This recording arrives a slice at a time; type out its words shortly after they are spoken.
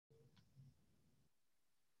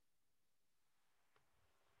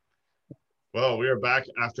Well, we are back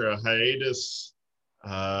after a hiatus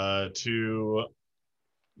to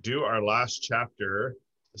do our last chapter.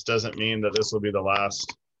 This doesn't mean that this will be the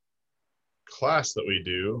last class that we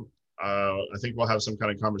do. I think we'll have some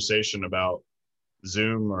kind of conversation about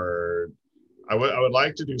Zoom, or I would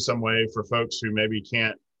like to do some way for folks who maybe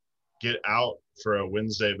can't get out for a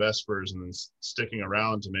Wednesday Vespers and then sticking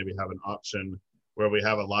around to maybe have an option where we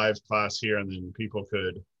have a live class here and then people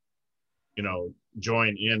could,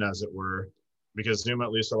 join in, as it were, because Zoom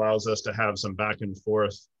at least allows us to have some back and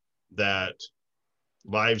forth that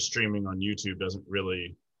live streaming on YouTube doesn't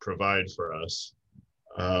really provide for us.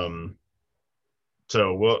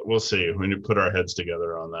 So we'll see. We need to put our heads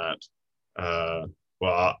together on that.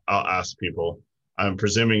 Well, I'll ask people. I'm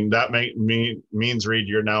presuming that means, Reed,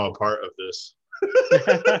 you're now a part of this.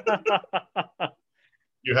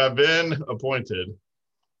 You have been appointed.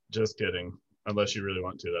 Just kidding. Unless you really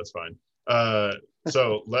want to, that's fine.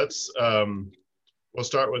 So we'll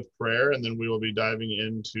start with prayer, and then we will be diving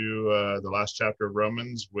into the last chapter of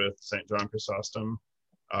Romans with St. John Chrysostom,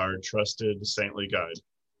 our trusted saintly guide.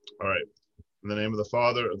 All right. In the name of the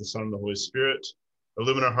Father, of the Son, and the Holy Spirit,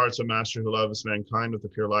 illumine our hearts, O Master, who loves mankind with the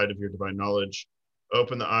pure light of your divine knowledge.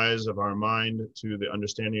 Open the eyes of our mind to the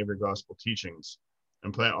understanding of your gospel teachings,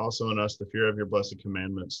 and plant also in us the fear of your blessed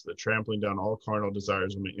commandments, that trampling down all carnal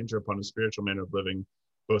desires, we may enter upon a spiritual manner of living,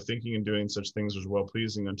 both thinking and doing such things as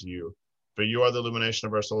well-pleasing unto you. For you are the illumination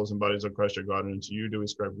of our souls and bodies, O Christ our God, and unto you do we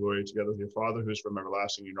ascribe glory, together with your Father, who is from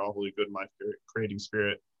everlasting, in all holy, good, and life-creating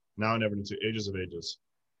Spirit, now and ever into ages of ages.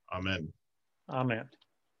 Amen. Amen.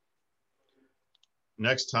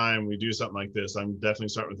 Next time we do something like this, I'm definitely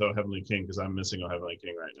starting with O Heavenly King, because I'm missing O Heavenly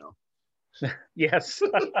King right now. Yes.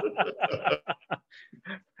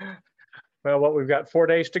 Well, we've got 4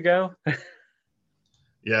 days to go.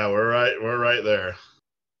 Yeah, we're right there.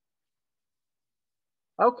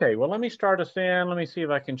 Okay, well, let me start us in. Let me see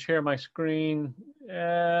if I can share my screen.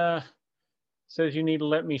 Says you need to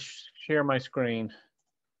let me share my screen.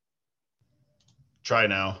 Try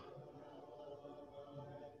now.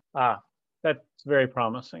 That's very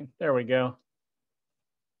promising. There we go.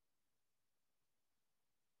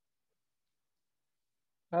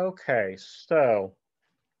 Okay, so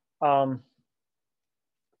so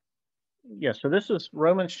this is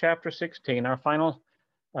Romans chapter 16, our final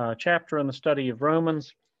chapter in the study of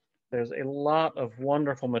Romans. There's a lot of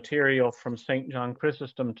wonderful material from St. John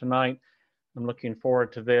Chrysostom tonight. I'm looking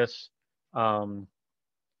forward to this. So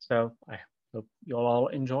I hope you'll all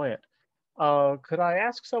enjoy it. Could I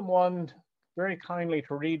ask someone very kindly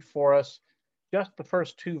to read for us just the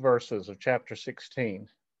first 2 verses of chapter 16?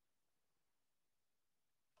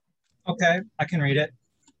 Okay, I can read it.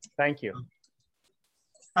 Thank you.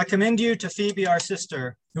 I commend you to Phoebe, our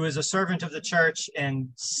sister, who is a servant of the church in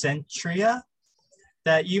Cenchrea,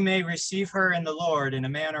 that you may receive her in the Lord in a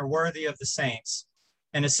manner worthy of the saints,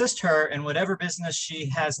 and assist her in whatever business she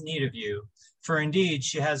has need of you. For indeed,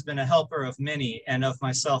 she has been a helper of many and of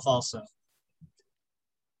myself also.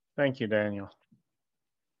 Thank you, Daniel.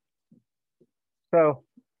 So,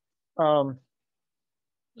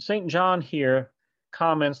 St. John here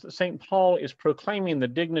comments that St. Paul is proclaiming the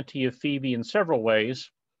dignity of Phoebe in several ways.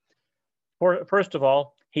 First of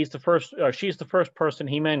all, she's the first person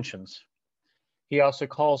he mentions. He also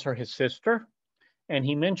calls her his sister, and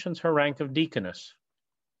he mentions her rank of deaconess.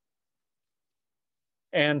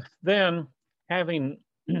 And then, having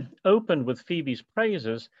opened with Phoebe's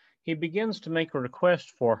praises, he begins to make a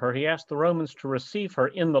request for her. He asks the Romans to receive her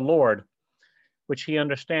in the Lord, which he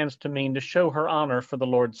understands to mean to show her honor for the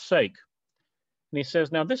Lord's sake. And he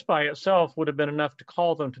says, now this by itself would have been enough to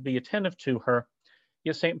call them to be attentive to her,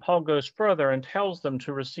 yet St. Paul goes further and tells them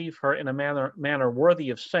to receive her in a manner worthy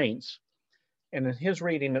of saints. And in his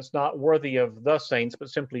reading, it's not worthy of the saints, but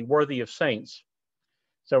simply worthy of saints.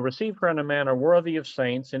 So receive her in a manner worthy of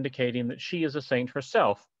saints, indicating that she is a saint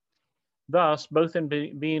herself. Thus, both in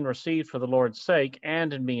being received for the Lord's sake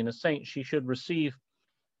and in being a saint, she should receive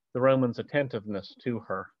the Romans' attentiveness to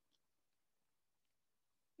her.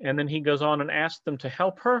 And then he goes on and asks them to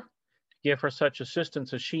help her, give her such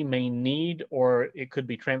assistance as she may need, or it could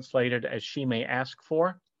be translated as she may ask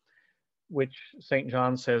for, which St.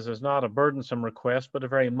 John says is not a burdensome request, but a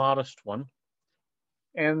very modest one.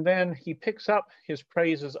 And then he picks up his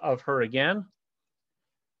praises of her again,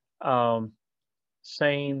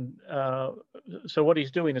 saying, so what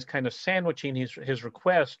he's doing is kind of sandwiching his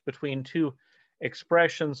request between 2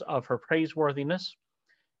 expressions of her praiseworthiness.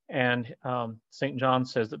 And St. John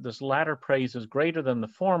says that this latter praise is greater than the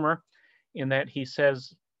former, in that he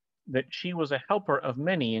says that she was a helper of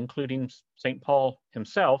many, including St. Paul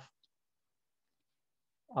himself.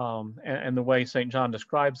 And the way St. John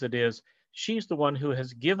describes it is she's the one who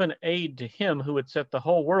has given aid to him who had set the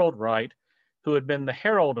whole world right, who had been the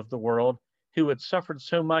herald of the world, who had suffered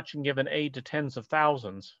so much and given aid to tens of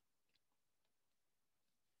thousands.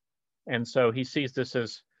 And so he sees this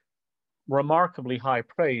as remarkably high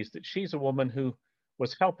praise, that she's a woman who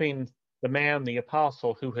was helping the man, the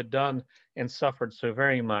apostle, who had done and suffered so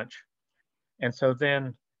very much. And so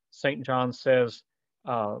then St. John says,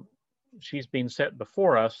 she's been set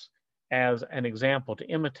before us as an example to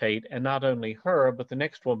imitate, and not only her, but the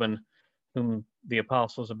next woman whom the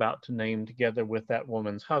apostle is about to name together with that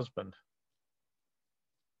woman's husband.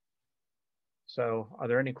 So are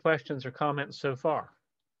there any questions or comments so far?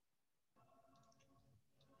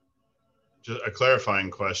 Just a clarifying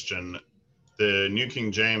question. The New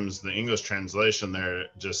King James, the English translation there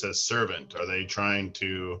just says servant. Are they trying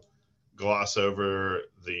to gloss over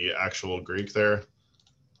the actual Greek there?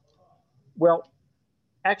 Well,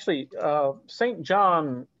 actually, St.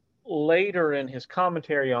 John later in his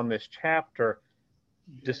commentary on this chapter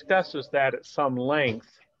discusses that at some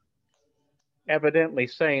length, evidently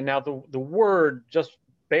saying, now the word just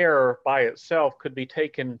bearer by itself could be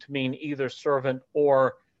taken to mean either servant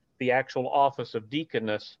or the actual office of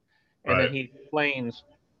deaconess. And Right. then he explains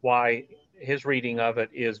why his reading of it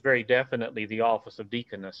is very definitely the office of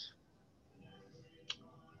deaconess.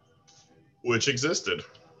 Which existed.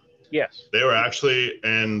 Yes. They were actually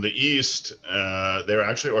in the East, they were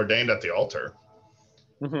actually ordained at the altar.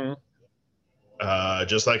 Mm-hmm.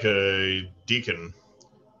 Just like a deacon.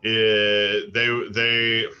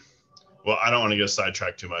 Well, I don't want to get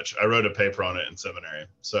sidetracked too much. I wrote a paper on it in seminary.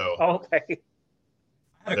 So Okay.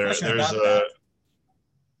 I had a question there's about that.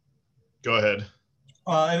 Go ahead.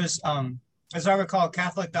 Well, it was, as I recall,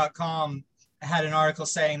 Catholic.com had an article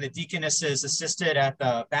saying that deaconesses assisted at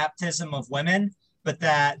the baptism of women, but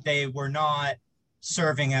that they were not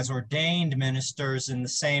serving as ordained ministers in the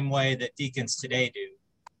same way that deacons today do.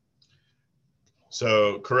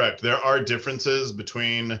 So correct. There are differences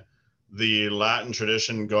between the Latin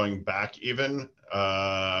tradition going back even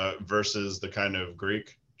versus the kind of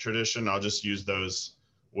Greek tradition. I'll just use those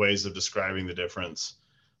ways of describing the difference.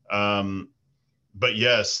 But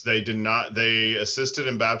yes, they assisted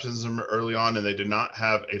in baptism early on, and they did not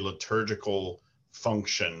have a liturgical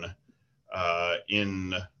function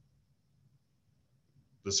in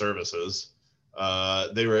the services.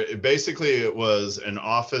 It was an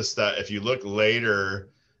office that, if you look later,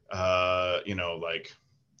 like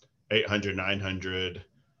 800, 900,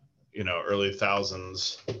 early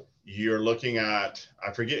thousands, you're looking at,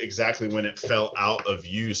 I forget exactly when it fell out of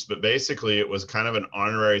use, but basically it was kind of an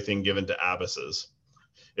honorary thing given to abbesses,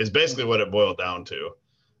 is basically what it boiled down to.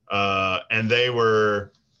 And they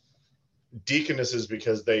were deaconesses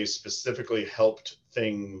because they specifically helped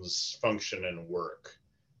things function and work.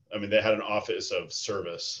 I mean, they had an office of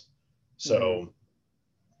service. So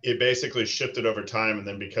it basically shifted over time. And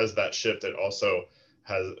then because that shift, it also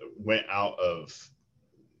went out of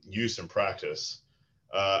use and practice.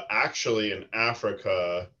 Actually, in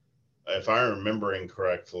Africa, if I'm remembering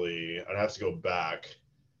correctly, I'd have to go back.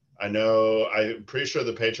 I'm pretty sure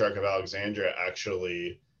the Patriarch of Alexandria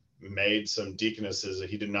actually made some deaconesses.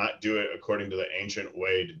 He did not do it according to the ancient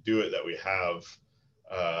way to do it that we have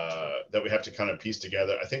to kind of piece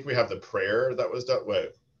together. I think we have the prayer that was done. Wait,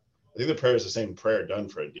 I think the prayer is the same prayer done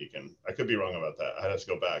for a deacon. I could be wrong about that. I'd have to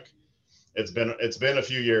go back. It's been a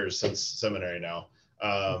few years since seminary now.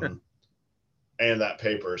 And that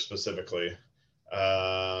paper specifically.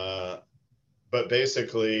 But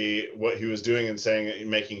basically what he was doing and saying,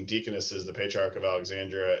 making deaconesses, the Patriarch of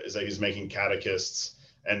Alexandria, is that he's making catechists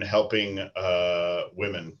and helping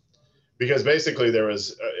women. Because basically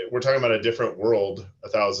we're talking about a different world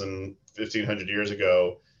 1,000, 1,500 years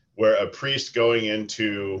ago, where a priest going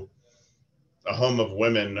into a home of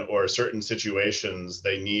women or certain situations,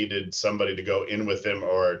 they needed somebody to go in with them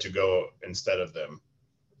or to go instead of them.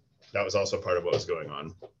 That was also part of what was going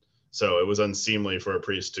on. So it was unseemly for a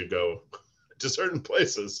priest to go to certain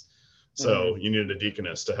places. So you needed a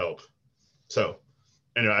deaconess to help. So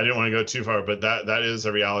anyway, I didn't want to go too far, but that is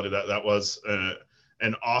a reality. That was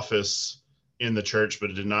an office in the church,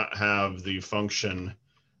 but it did not have the function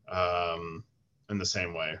in the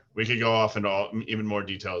same way. We could go off into even more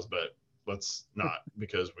details, but let's not,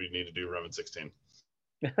 because we need to do Romans 16.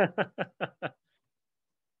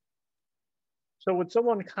 So would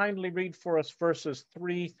someone kindly read for us verses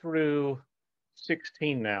 3 through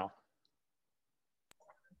 16 now?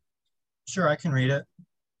 Sure, I can read it.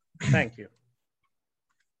 Thank you.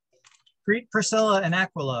 Greet Priscilla and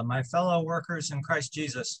Aquila, my fellow workers in Christ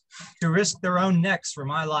Jesus, who risked their own necks for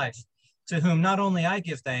my life, to whom not only I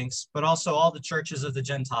give thanks, but also all the churches of the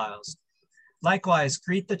Gentiles. Likewise,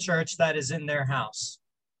 greet the church that is in their house.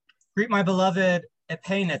 Greet my beloved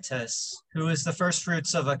Epaenetus, who is the first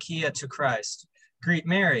fruits of Achaia to Christ. Greet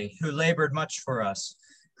Mary, who labored much for us.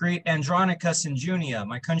 Greet Andronicus and Junia,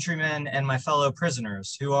 my countrymen and my fellow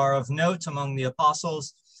prisoners, who are of note among the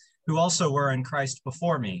apostles, who also were in Christ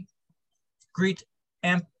before me. Greet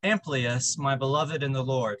Amplius, my beloved in the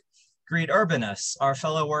Lord. Greet Urbanus, our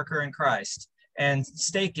fellow worker in Christ, and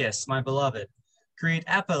Stachys, my beloved. Greet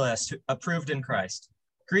Apelles, approved in Christ.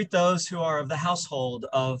 Greet those who are of the household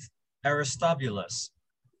of Aristobulus.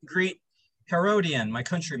 Greet Herodian, my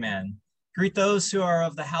countryman. Greet those who are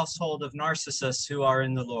of the household of Narcissus, who are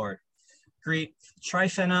in the Lord. Greet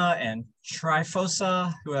Tryphena and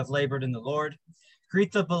Tryphosa, who have labored in the Lord.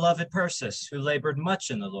 Greet the beloved Persis, who labored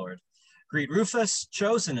much in the Lord. Greet Rufus,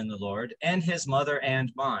 chosen in the Lord, and his mother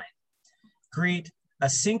and mine. Greet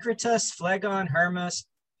Asyncritus, Phlegon, Hermas,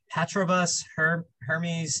 Patrobus,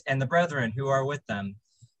 Hermes, and the brethren who are with them.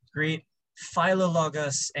 Greet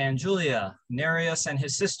Philologus and Julia, Nereus and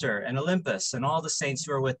his sister, and Olympus, and all the saints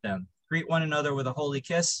who are with them. Greet one another with a holy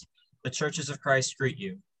kiss. The churches of Christ greet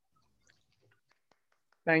you.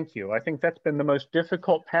 Thank you. I think that's been the most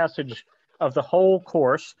difficult passage of the whole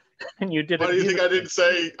course, and you did it. Why do you think I didn't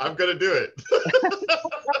say I'm going to do it?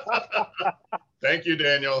 Thank you,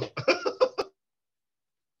 Daniel.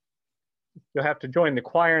 You'll have to join the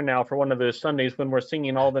choir now for one of those Sundays when we're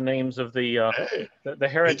singing all the names of the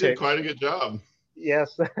heretics. He did quite a good job.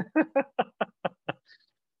 Yes.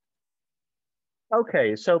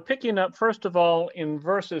 Okay, so picking up first of all in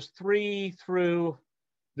verses 3 through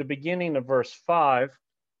the beginning of verse 5,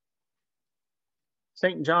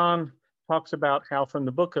 St. John talks about how from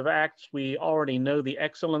the book of Acts we already know the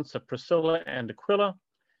excellence of Priscilla and Aquila,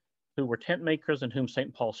 who were tent makers and whom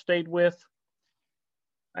St. Paul stayed with.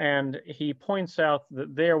 And he points out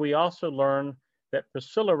that there we also learn that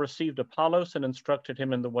Priscilla received Apollos and instructed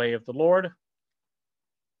him in the way of the Lord.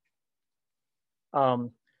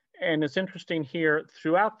 And it's interesting here,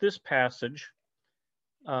 throughout this passage,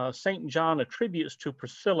 St. John attributes to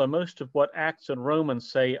Priscilla most of what Acts and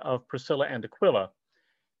Romans say of Priscilla and Aquila.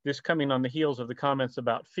 This coming on the heels of the comments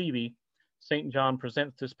about Phoebe, St. John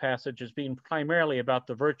presents this passage as being primarily about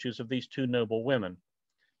the virtues of these two noble women.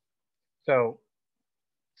 So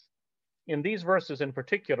in these verses in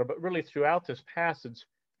particular, but really throughout this passage,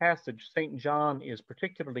 St. John is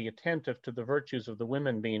particularly attentive to the virtues of the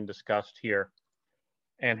women being discussed here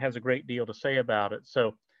and has a great deal to say about it.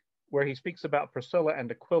 So where he speaks about Priscilla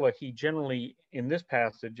and Aquila, he generally, in this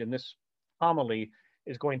passage, in this homily,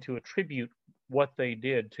 is going to attribute what they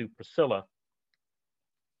did to Priscilla.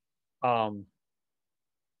 And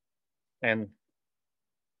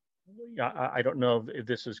I don't know if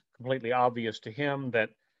this is completely obvious to him that,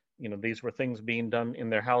 you know, these were things being done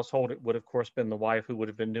in their household. It would, of course, been the wife who would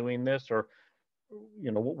have been doing this, or,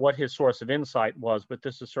 you know, what his source of insight was, but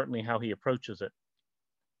this is certainly how he approaches it.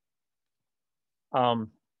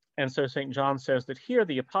 And so St. John says that here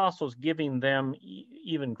the apostles giving them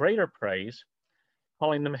even greater praise,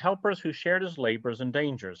 calling them helpers who shared his labors and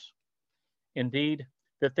dangers. Indeed,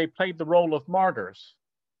 that they played the role of martyrs,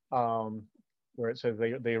 where it says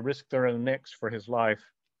they risked their own necks for his life,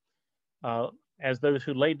 as those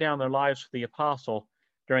who laid down their lives for the apostle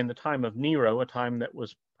during the time of Nero, a time that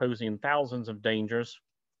was posing thousands of dangers.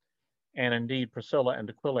 And indeed, Priscilla and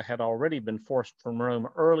Aquila had already been forced from Rome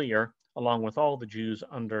earlier, along with all the Jews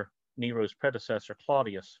under Nero's predecessor,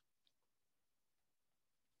 Claudius.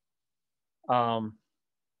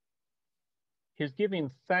 His giving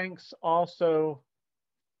thanks also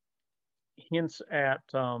hints at,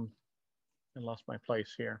 I lost my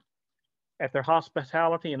place here, at their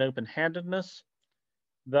hospitality and open-handedness.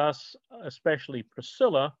 Thus, especially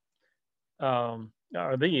Priscilla,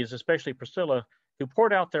 especially Priscilla, who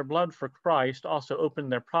poured out their blood for Christ, also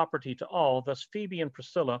opened their property to all. Thus, Phoebe and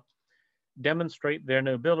Priscilla demonstrate their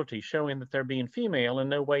nobility, showing that their being female in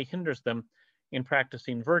no way hinders them in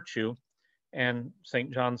practicing virtue. And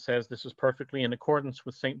St. John says this is perfectly in accordance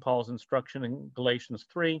with St. Paul's instruction in Galatians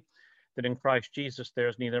 3, that in Christ Jesus there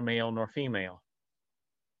is neither male nor female.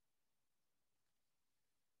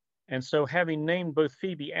 And so, having named both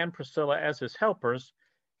Phoebe and Priscilla as his helpers,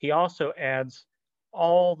 he also adds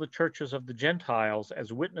all the churches of the Gentiles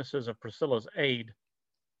as witnesses of Priscilla's aid,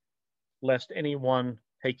 lest anyone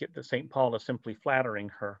take it that St. Paul is simply flattering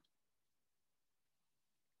her.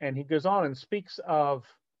 And he goes on and speaks of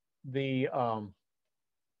the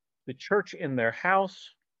church in their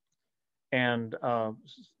house, and the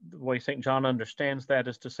way St. John understands that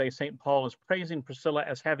is to say St. Paul is praising Priscilla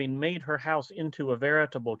as having made her house into a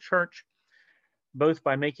veritable church, both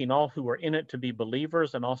by making all who were in it to be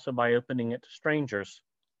believers and also by opening it to strangers.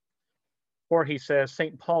 For he says,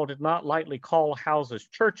 St. Paul did not lightly call houses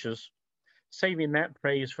churches, saving that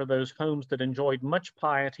praise for those homes that enjoyed much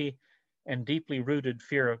piety and deeply rooted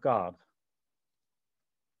fear of God.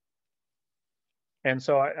 And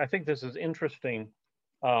so I think this is interesting.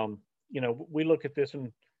 We look at this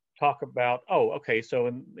and talk about, oh, okay, so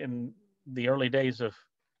in the early days of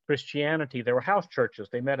Christianity, there were house churches.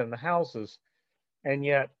 They met in the houses. And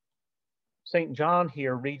yet St. John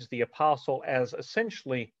here reads the apostle as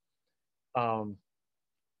essentially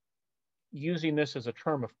using this as a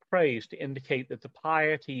term of praise to indicate that the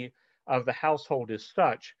piety of the household is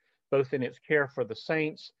such, both in its care for the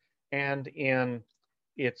saints and in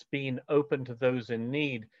its being open to those in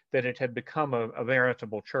need, that it had become a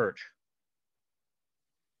veritable church.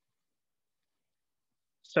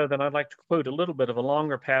 So then I'd like to quote a little bit of a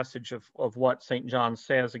longer passage of what St. John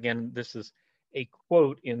says. Again, this is a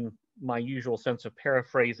quote in my usual sense of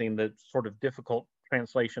paraphrasing the sort of difficult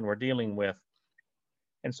translation we're dealing with.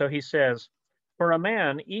 And so he says, for a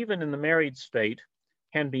man, even in the married state,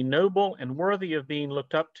 can be noble and worthy of being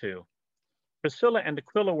looked up to. Priscilla and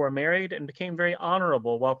Aquila were married and became very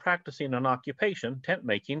honorable while practicing an occupation, tent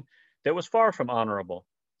making, that was far from honorable.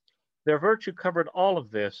 Their virtue covered all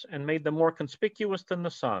of this and made them more conspicuous than the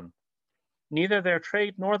sun. Neither their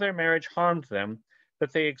trade nor their marriage harmed them,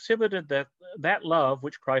 but they exhibited that love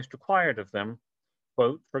which Christ required of them.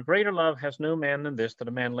 Quote, for greater love has no man than this, that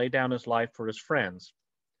a man lay down his life for his friends.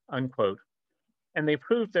 Unquote. And they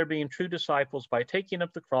proved their being true disciples by taking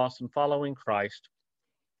up the cross and following Christ.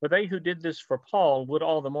 For they who did this for Paul would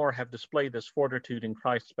all the more have displayed this fortitude in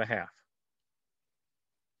Christ's behalf.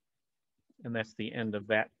 And that's the end of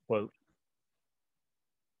that quote.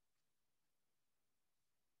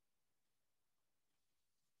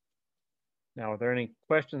 Now, are there any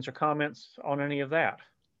questions or comments on any of that?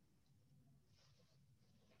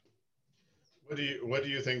 What do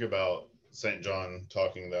you think about St. John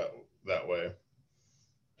talking that way?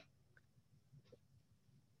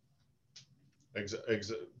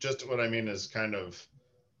 Just what I mean is kind of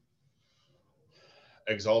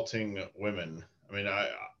exalting women. I mean,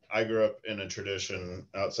 I grew up in a tradition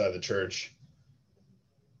outside the church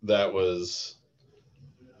that was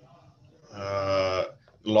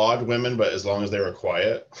laud women, but as long as they were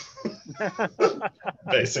quiet,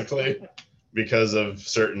 basically, because of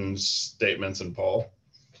certain statements in Paul.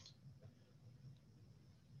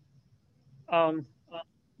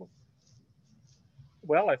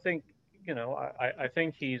 Well, I think, I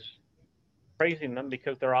think he's praising them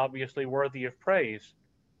because they're obviously worthy of praise.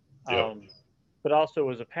 Yep. But also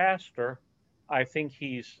as a pastor, I think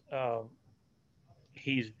he's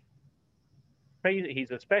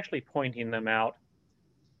especially pointing them out,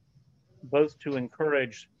 both to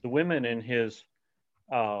encourage the women in his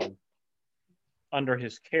under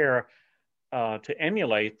his care to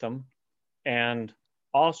emulate them, and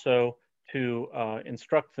also to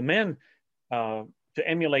instruct the men to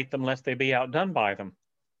emulate them lest they be outdone by them.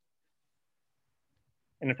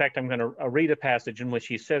 And in fact, I'm going to read a passage in which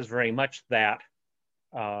he says very much that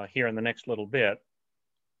here in the next little bit.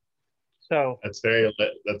 So that's very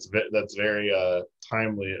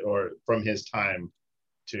timely, or from his time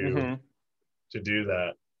to do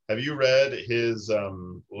that. Have you read his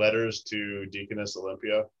letters to Deaconess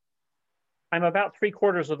Olympia? I'm about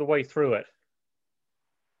 3/4 of the way through it.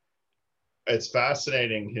 It's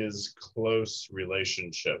fascinating, his close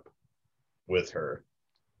relationship with her.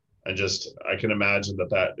 And I can imagine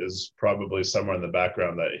that is probably somewhere in the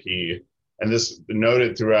background that and this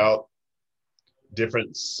noted throughout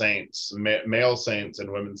different saints, male saints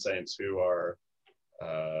and women saints, who are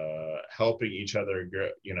helping each other,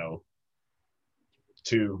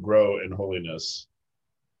 to grow in holiness.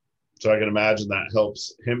 So I can imagine that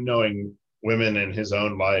helps him, knowing women in his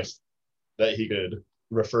own life that he could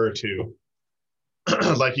refer to,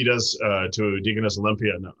 like he does to Deaconess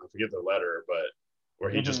Olympia. No, I forget the letter, but where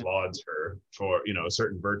he just lauds her for,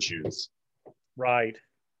 certain virtues. Right.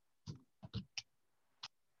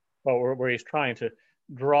 Well, where he's trying to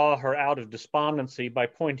draw her out of despondency by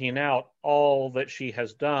pointing out all that she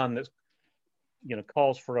has done that,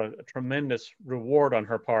 calls for a tremendous reward on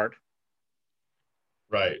her part.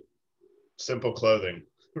 Right. Simple clothing.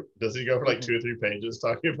 Does he go for like 2 or 3 pages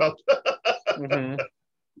talking about that?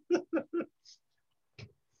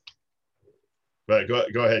 But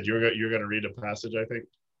go ahead. You're going to read a passage, I think.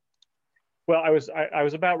 Well, I was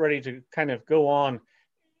about ready to kind of go on.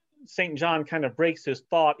 St. John kind of breaks his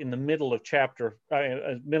thought in the middle of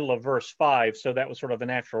middle of verse 5. So that was sort of a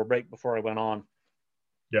natural break before I went on.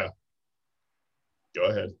 Yeah. Go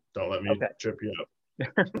ahead. Don't let me trip you up.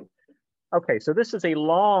 Okay. So this is a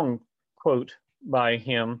long quote by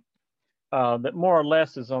him that more or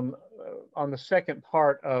less is on on the second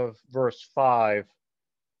part of verse 5.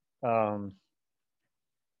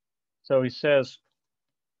 So he says,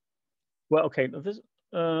 well, okay, this,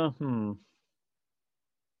 Okay,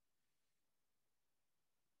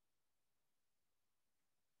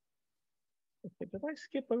 did I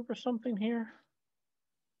skip over something here?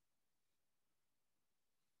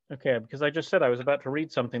 Okay, because I just said I was about to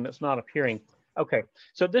read something that's not appearing. Okay,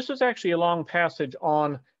 so this is actually a long passage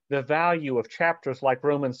on the value of chapters like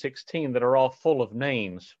Romans 16 that are all full of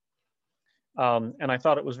names. And I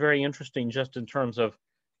thought it was very interesting just in terms of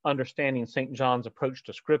understanding St. John's approach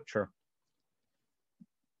to Scripture.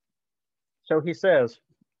 So he says,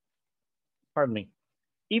 pardon me,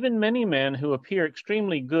 even many men who appear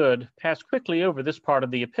extremely good pass quickly over this part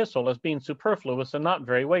of the epistle as being superfluous and not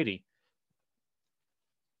very weighty.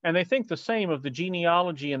 And they think the same of the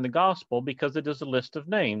genealogy in the gospel because it is a list of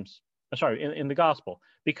names. In the gospel.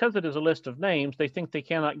 Because it is a list of names, they think they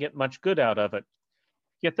cannot get much good out of it.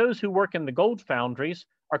 Yet those who work in the gold foundries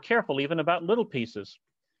are careful even about little pieces,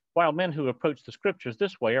 while men who approach the scriptures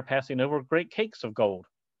this way are passing over great cakes of gold.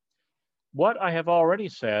 What I have already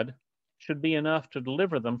said should be enough to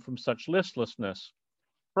deliver them from such listlessness.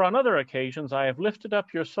 For on other occasions I have lifted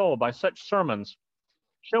up your soul by such sermons,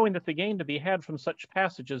 showing that the gain to be had from such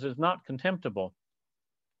passages is not contemptible.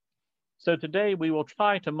 So today we will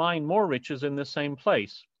try to mine more riches in this same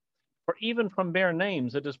place. For even from bare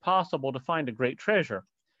names it is possible to find a great treasure.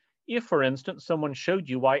 If, for instance, someone showed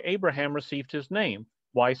you why Abraham received his name,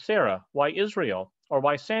 why Sarah, why Israel, or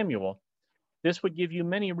why Samuel, this would give you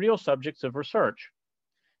many real subjects of research.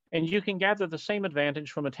 And you can gather the same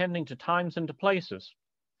advantage from attending to times and to places.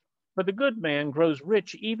 For the good man grows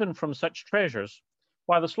rich even from such treasures,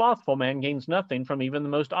 while the slothful man gains nothing from even the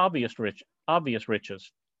most obvious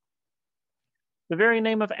riches. The very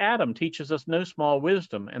name of Adam teaches us no small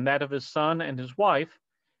wisdom, and that of his son and his wife,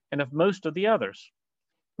 and of most of the others.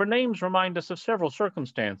 For names remind us of several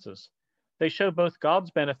circumstances. They show both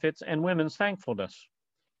God's benefits and women's thankfulness.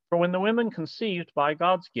 For when the women conceived by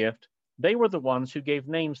God's gift, they were the ones who gave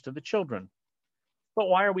names to the children. But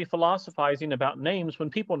why are we philosophizing about names when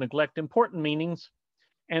people neglect important meanings,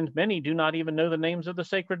 and many do not even know the names of the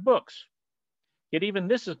sacred books? Yet even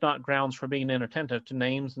this is not grounds for being inattentive to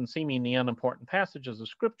names and seemingly unimportant passages of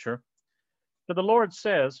Scripture. For the Lord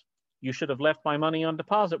says, "You should have left my money on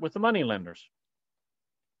deposit with the moneylenders."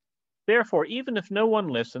 Therefore, even if no one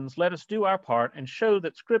listens, let us do our part and show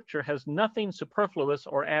that Scripture has nothing superfluous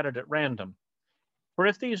or added at random. For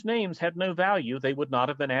if these names had no value, they would not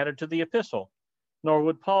have been added to the epistle, nor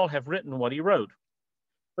would Paul have written what he wrote.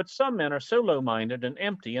 But some men are so low-minded and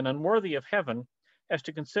empty and unworthy of heaven as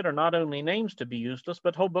to consider not only names to be useless,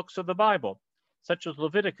 but whole books of the Bible, such as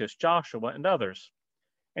Leviticus, Joshua, and others.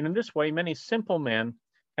 And in this way, many simple men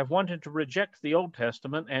have wanted to reject the Old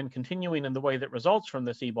Testament and, continuing in the way that results from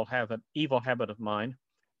this evil habit of mind,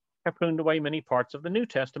 have pruned away many parts of the New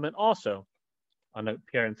Testament also. I'll note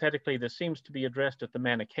parenthetically, this seems to be addressed at the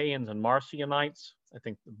Manichaeans and Marcionites. I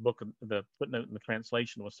think the footnote in the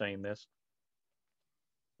translation was saying this.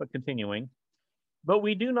 But continuing, but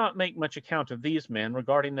we do not make much account of these men,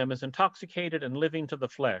 regarding them as intoxicated and living to the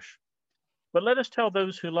flesh. But let us tell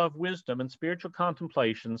those who love wisdom and spiritual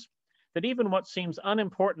contemplations that even what seems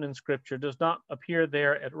unimportant in Scripture does not appear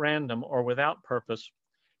there at random or without purpose,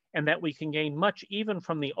 and that we can gain much even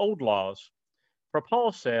from the old laws. For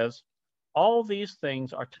Paul says, all these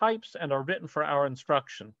things are types and are written for our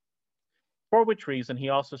instruction. For which reason he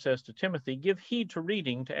also says to Timothy, give heed to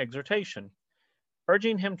reading, to exhortation,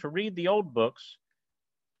 urging him to read the old books,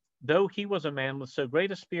 though he was a man with so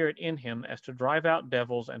great a spirit in him as to drive out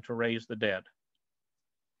devils and to raise the dead.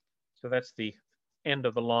 So that's the end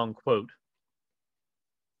of the long quote.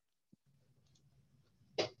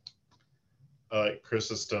 I like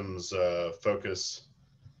Chrysostom's focus.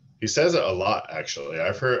 He says it a lot, actually.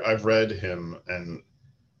 I've read him and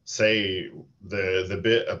say the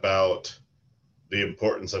bit about the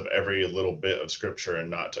importance of every little bit of Scripture and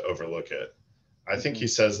not to overlook it. I think he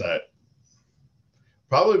says that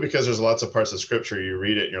probably because there's lots of parts of Scripture you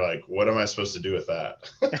read it and you're like, what am I supposed to do with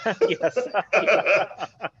that? Yes.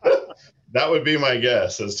 That would be my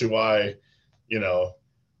guess as to why,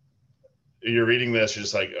 you're reading this, you're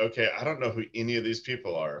just like, okay, I don't know who any of these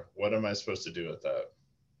people are. What am I supposed to do with that?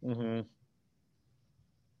 Mm-hmm.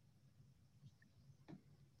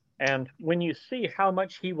 And when you see how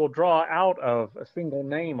much he will draw out of a single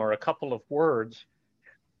name or a couple of words,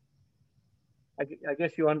 I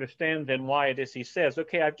guess you understand then why it is he says,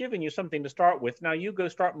 okay, I've given you something to start with. Now you go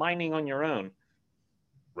start mining on your own.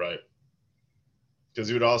 Right. Because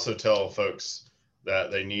he would also tell folks that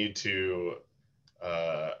they need to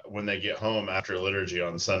when they get home after liturgy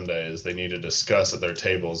on Sundays, they need to discuss at their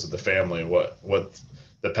tables with the family what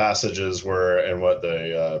the passages were and what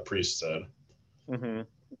the priest said. Mm-hmm.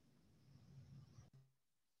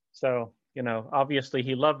 So, obviously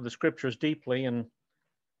he loved the scriptures deeply, and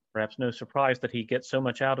perhaps no surprise that he gets so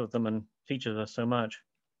much out of them and teaches us so much.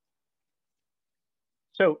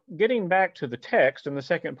 So getting back to the text in the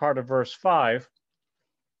second part of verse 5,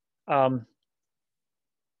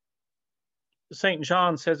 St.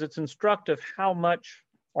 John says it's instructive how much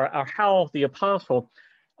or how the apostle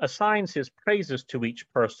assigns his praises to each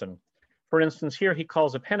person. For instance, here he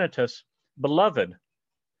calls Epaenetus beloved,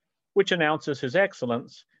 which announces his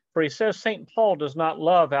excellence, for he says St. Paul does not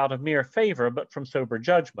love out of mere favor, but from sober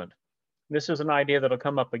judgment. This is an idea that'll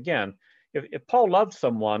come up again. If Paul loved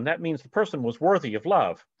someone, that means the person was worthy of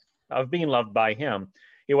love, of being loved by him.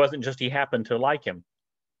 It wasn't just he happened to like him.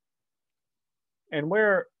 And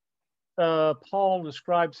where Paul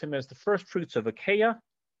describes him as the first fruits of Achaia,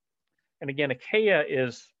 and again, Achaia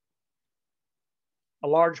is a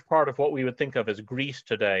large part of what we would think of as Greece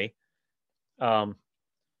today, that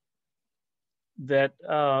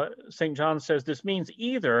St. John says this means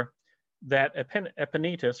either that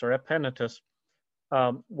Epaenetus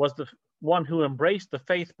was the one who embraced the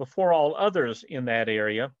faith before all others in that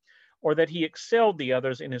area, or that he excelled the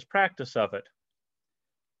others in his practice of it.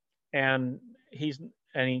 And he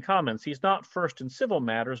comments, he's not first in civil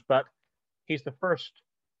matters, but he's the first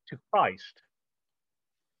to Christ,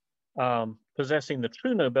 possessing the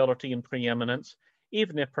true nobility and preeminence,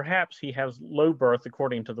 even if perhaps he has low birth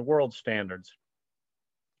according to the world standards.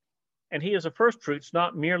 And he is a first fruits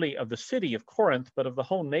not merely of the city of Corinth, but of the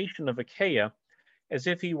whole nation of Achaia, as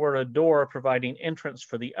if he were a door providing entrance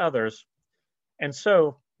for the others. And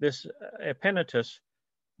so this Epaenetus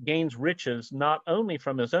gains riches not only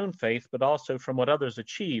from his own faith, but also from what others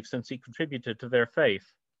achieve, since he contributed to their faith.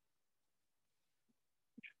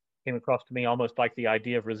 Came across to me almost like the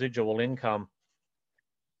idea of residual income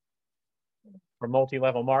for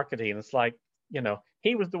multi-level marketing. It's like,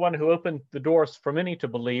 he was the one who opened the doors for many to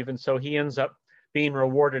believe, and so he ends up being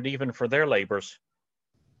rewarded even for their labors.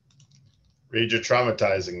 Reed, you're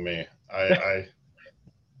traumatizing me.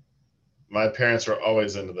 My parents were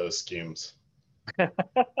always into those schemes. Well,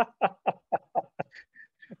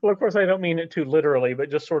 of course, I don't mean it too literally, but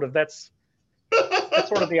just sort of that's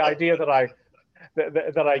sort of the idea that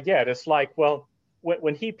I get. It's like, well,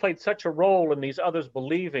 when he played such a role in these others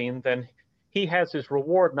believing, then he has his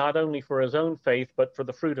reward not only for his own faith, but for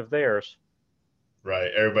the fruit of theirs.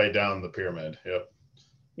 Right. Everybody down the pyramid.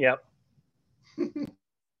 Yep.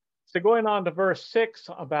 So going on to verse 6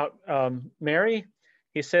 about Mary,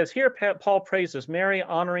 he says, here Paul praises Mary,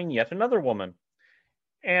 honoring yet another woman.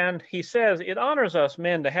 And he says, it honors us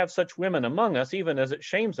men to have such women among us, even as it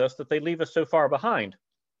shames us that they leave us so far behind.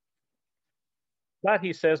 But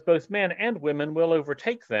he says, both men and women will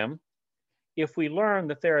overtake them if we learn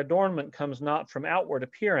that their adornment comes not from outward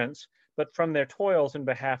appearance, but from their toils in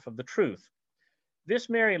behalf of the truth. This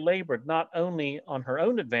Mary labored not only on her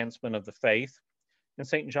own advancement of the faith, and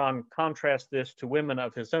St. John contrasts this to women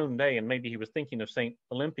of his own day, and maybe he was thinking of St.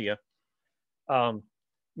 Olympia,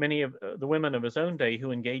 many of the women of his own day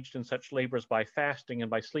who engaged in such labors by fasting and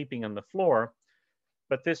by sleeping on the floor.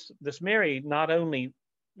 But this Mary not only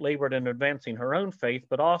labored in advancing her own faith,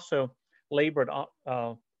 but also labored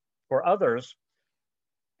for others.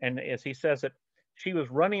 And as he says it, she was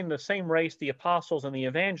running the same race the apostles and the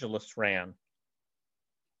evangelists ran.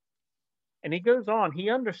 And he goes on, he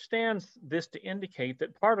understands this to indicate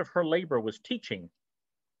that part of her labor was teaching.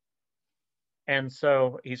 And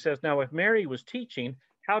so he says, now if Mary was teaching,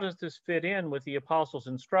 how does this fit in with the apostles'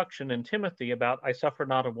 instruction in Timothy about, I suffer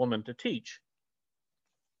not a woman to teach?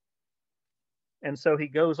 And so he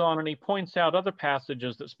goes on and he points out other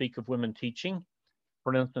passages that speak of women teaching.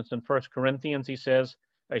 For instance, in 1 Corinthians, he says,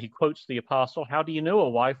 he quotes the apostle, how do you know, a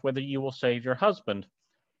wife, whether you will save your husband?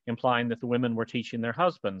 Implying that the women were teaching their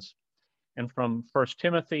husbands. And from 1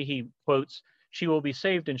 Timothy, he quotes, she will be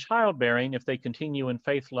saved in childbearing if they continue in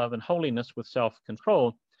faith, love, and holiness with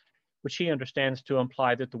self-control, which he understands to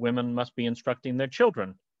imply that the women must be instructing their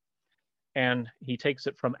children. And he takes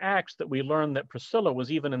it from Acts that we learn that Priscilla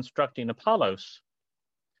was even instructing Apollos.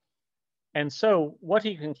 And so what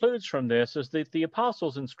he concludes from this is that the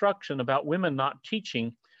apostles' instruction about women not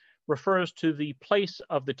teaching refers to the place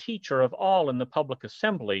of the teacher of all in the public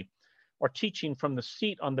assembly, or teaching from the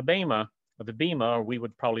seat on the bema, or we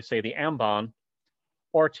would probably say the ambon,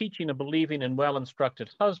 or teaching a believing and well-instructed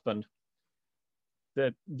husband.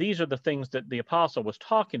 That these are the things that the apostle was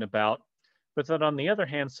talking about, but that on the other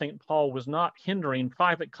hand, St. Paul was not hindering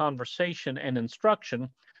private conversation and instruction,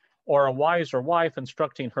 or a wiser wife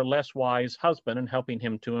instructing her less wise husband and helping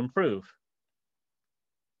him to improve,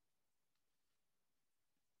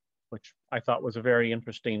 which I thought was a very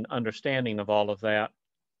interesting understanding of all of that.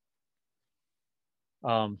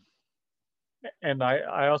 And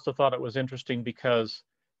I also thought it was interesting because,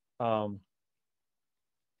 you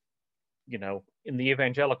know, in the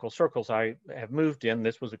evangelical circles I have moved in,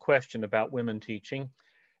 this was a question about women teaching.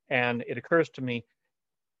 And it occurs to me,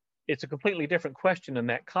 it's a completely different question in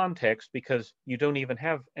that context, because you don't even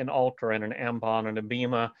have an altar and an ambon and a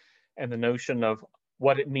bema and the notion of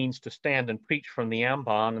what it means to stand and preach from the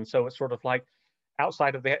ambon. And so it's sort of like,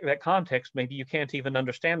 outside of that context, maybe you can't even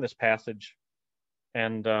understand this passage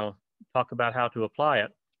and talk about how to apply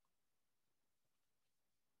it.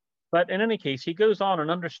 But in any case, he goes on and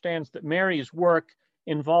understands that Mary's work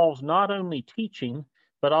involves not only teaching,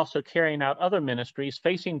 but also carrying out other ministries,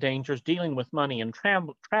 facing dangers, dealing with money, and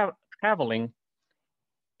traveling.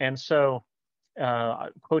 And so,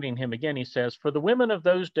 quoting him again, he says, "For the women of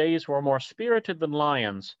those days were more spirited than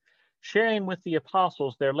lions, sharing with the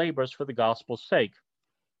apostles their labors for the gospel's sake.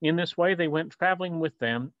 In this way, they went traveling with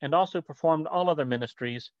them and also performed all other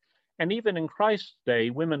ministries. And even in Christ's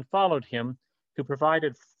day, women followed him, who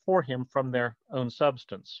provided for him from their own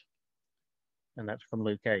substance." And that's from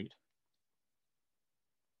Luke 8.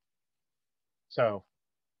 So,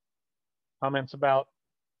 comments about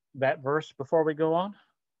that verse before we go on?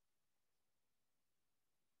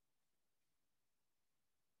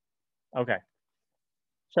 Okay.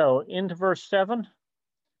 So, into verse 7.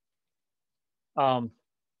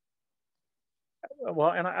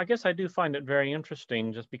 Well, and I guess I do find it very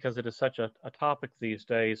interesting, just because it is such a topic these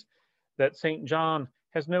days, that St. John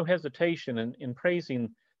has no hesitation in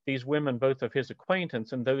praising these women, both of his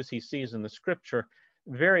acquaintance and those he sees in the scripture,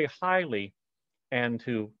 very highly, and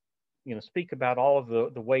to, you know, speak about all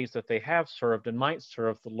of the ways that they have served and might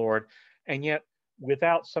serve the Lord, and yet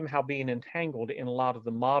without somehow being entangled in a lot of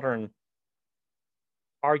the modern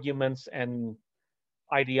arguments and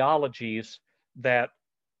ideologies that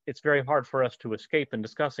it's very hard for us to escape in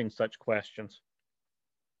discussing such questions.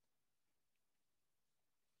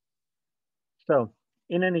 So,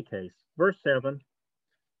 in any case, verse 7,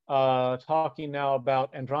 talking now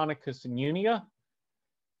about Andronicus and Junia,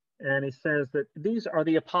 and he says that these are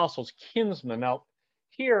the apostles' kinsmen. Now,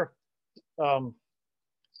 here,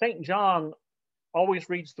 St. John always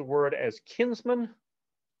reads the word as kinsman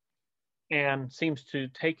and seems to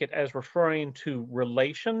take it as referring to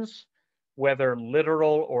relations, whether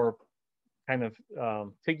literal or kind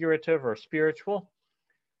of figurative or spiritual.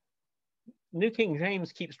 New King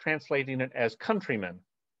James keeps translating it as countrymen.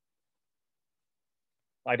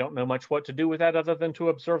 I don't know much what to do with that other than to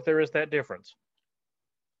observe there is that difference.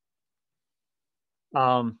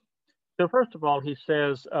 So first of all, he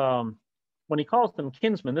says, when he calls them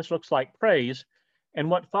kinsmen, this looks like praise. And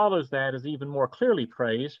what follows that is even more clearly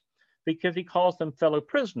praise, because he calls them fellow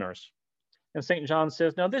prisoners. And St. John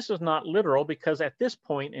says, now this is not literal, because at this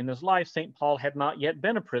point in his life, St. Paul had not yet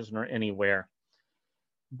been a prisoner anywhere.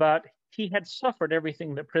 But he had suffered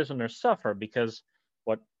everything that prisoners suffer, because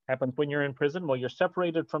what happens when you're in prison? Well, you're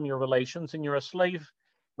separated from your relations and you're a slave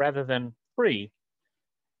rather than free.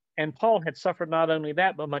 And Paul had suffered not only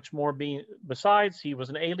that, but much more. Besides, he was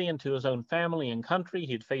an alien to his own family and country.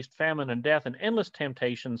 He'd faced famine and death and endless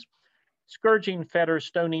temptations, scourging, fetters,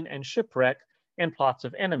 stoning, and shipwreck, and plots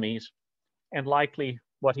of enemies. And likely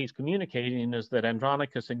what he's communicating is that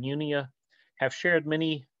Andronicus and Junia have shared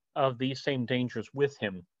many of these same dangers with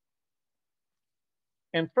him.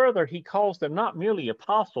 And further, he calls them not merely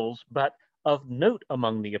apostles, but of note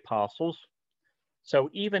among the apostles. So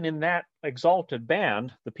even in that exalted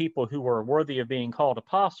band, the people who were worthy of being called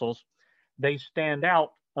apostles, they stand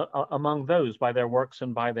out among those by their works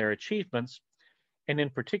and by their achievements. And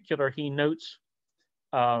in particular, he notes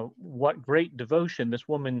what great devotion this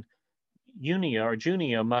woman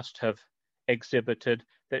Junia must have exhibited,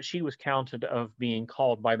 that she was counted of being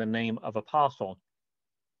called by the name of apostle.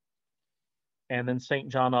 And then St.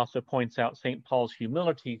 John also points out St. Paul's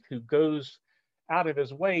humility, who goes out of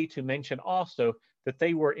his way to mention also that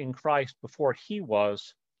they were in Christ before he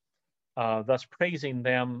was, thus praising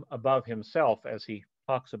them above himself as he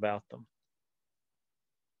talks about them.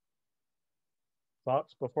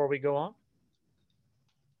 Thoughts before we go on?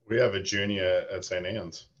 We have a Junia at St.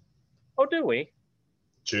 Anne's. Oh, do we?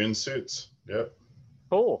 June suits. Yep.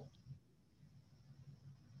 Cool.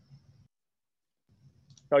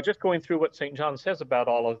 So just going through what St. John says about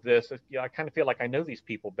all of this, I kind of feel like I know these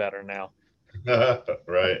people better now.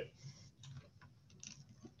 Right.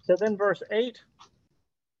 So then verse 8,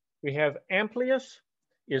 we have Amplius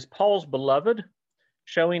is Paul's beloved,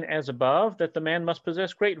 showing as above that the man must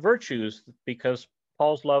possess great virtues, because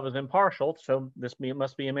Paul's love is impartial, so this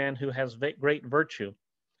must be a man who has great virtue.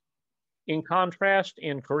 In contrast,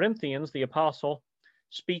 in Corinthians, the apostle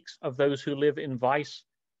speaks of those who live in vice.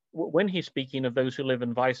 When he's speaking of those who live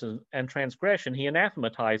in vice and transgression, he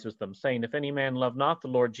anathematizes them, saying, if any man love not the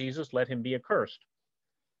Lord Jesus, let him be accursed.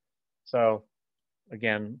 So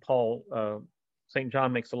again, St.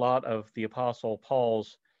 John makes a lot of the apostle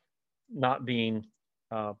Paul's not being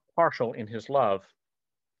partial in his love.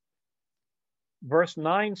 Verse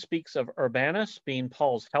 9 speaks of Urbanus being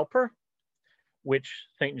Paul's helper, which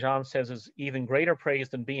St. John says is even greater praise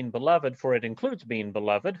than being beloved, for it includes being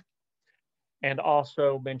beloved, and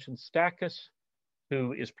also mentions Stachys,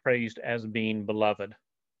 who is praised as being beloved.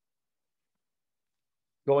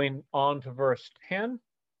 Going on to verse 10,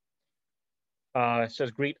 it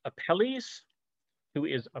says, greet Apelles, who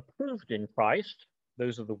is approved in Christ.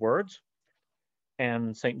 Those are the words.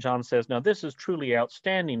 And St. John says, now this is truly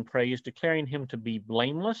outstanding praise, declaring him to be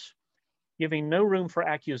blameless, giving no room for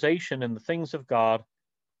accusation in the things of God,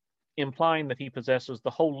 implying that he possesses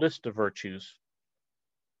the whole list of virtues.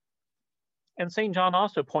 And St. John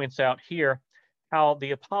also points out here how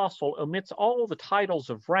the apostle omits all the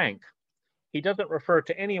titles of rank. He doesn't refer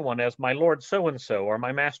to anyone as my Lord so-and-so or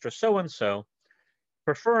my master so-and-so,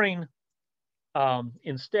 preferring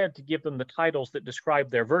instead to give them the titles that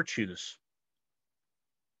describe their virtues.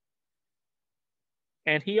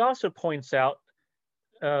 And he also points out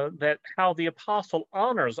that how the apostle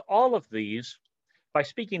honors all of these by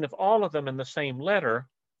speaking of all of them in the same letter,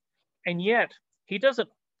 and yet he doesn't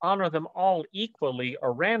honor them all equally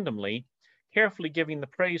or randomly, carefully giving the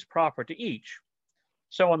praise proper to each.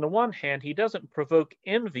 So on the one hand, he doesn't provoke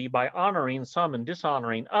envy by honoring some and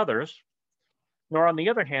dishonoring others, nor on the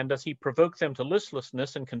other hand does he provoke them to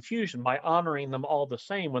listlessness and confusion by honoring them all the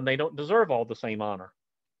same when they don't deserve all the same honor.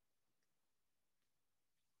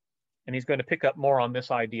 And he's going to pick up more on this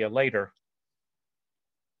idea later.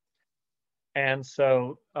 And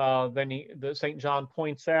so then St. John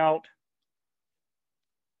points out,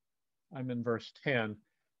 I'm in verse 10,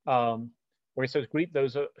 where he says, greet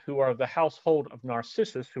those who are of the household of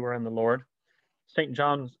Narcissus, who are in the Lord. St.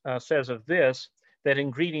 John says of this, that in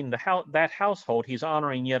greeting that household, he's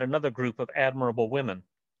honoring yet another group of admirable women.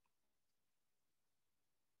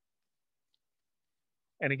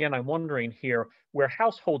 And again, I'm wondering here, where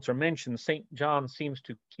households are mentioned, St. John seems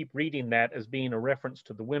to keep reading that as being a reference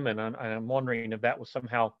to the women. And I'm wondering if that was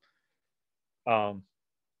somehow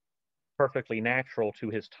perfectly natural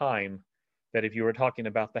to his time, that if you were talking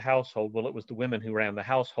about the household, well, it was the women who ran the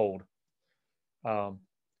household.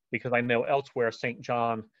 Because I know elsewhere, St.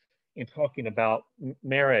 John, in talking about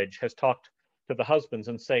marriage, has talked to the husbands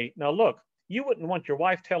and say, now look, you wouldn't want your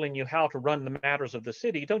wife telling you how to run the matters of the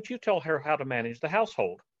city. Don't you tell her how to manage the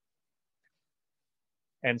household.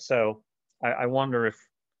 And so I wonder if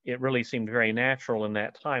it really seemed very natural in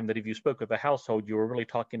that time that if you spoke of the household, you were really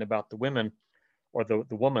talking about the women or the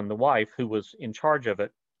woman, the wife, who was in charge of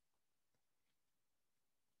it.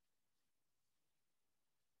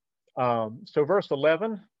 So verse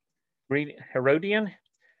 11, Herodian,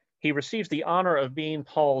 he receives the honor of being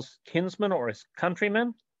Paul's kinsman or his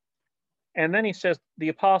countryman. And then he says the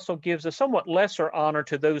apostle gives a somewhat lesser honor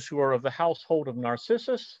to those who are of the household of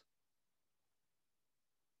Narcissus.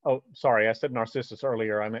 Oh, sorry, I said Narcissus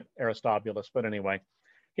earlier. I meant Aristobulus, but anyway,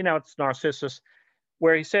 it's Narcissus,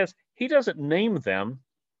 where he says he doesn't name them.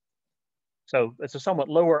 So it's a somewhat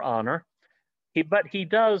lower honor. But he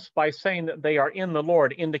does, by saying that they are in the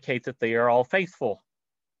Lord, indicate that they are all faithful.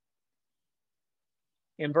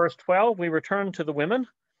 In verse 12, we return to the women.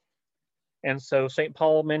 And so St.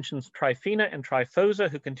 Paul mentions Tryphena and Tryphosa,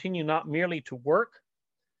 who continue not merely to work.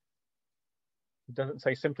 It doesn't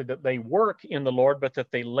say simply that they work in the Lord, but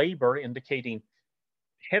that they labor, indicating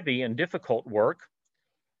heavy and difficult work.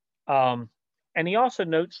 And he also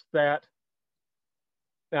notes that,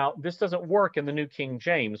 now this doesn't work in the New King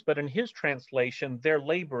James, but in his translation, their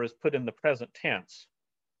labor is put in the present tense.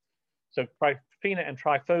 So Tryphena and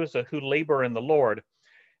Tryphosa, who labor in the Lord.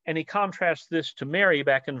 And he contrasts this to Mary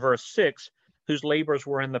back in verse 6, whose labors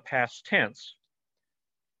were in the past tense.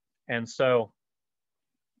 And so,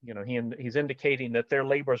 he's indicating that their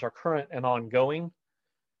labors are current and ongoing.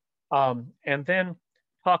 And then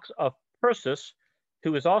talks of Persis,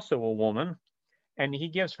 who is also a woman, and he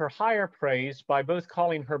gives her higher praise by both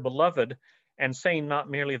calling her beloved and saying not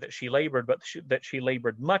merely that she labored, but that she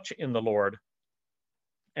labored much in the Lord.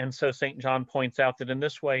 And so St. John points out that in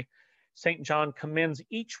this way, St. John commends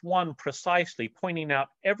each one precisely, pointing out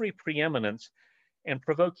every preeminence and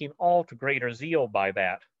provoking all to greater zeal by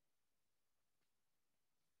that.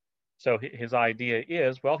 So his idea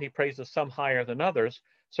is, well, he praises some higher than others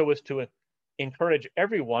so as to encourage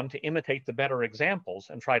everyone to imitate the better examples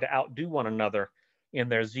and try to outdo one another in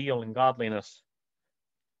their zeal and godliness.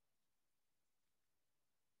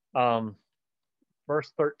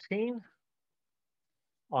 Verse 13,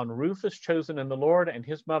 on Rufus, chosen in the Lord, and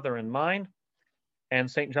his mother in mine. And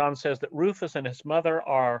St. John says that Rufus and his mother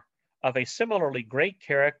are of a similarly great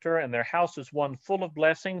character, and their house is one full of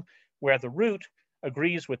blessing, where the root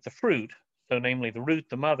agrees with the fruit. So namely, the root,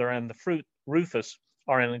 the mother, and the fruit, Rufus,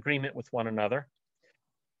 are in agreement with one another.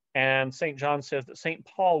 And St. John says that St.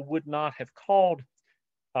 Paul would not have called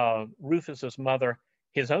Rufus's mother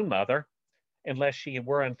his own mother unless she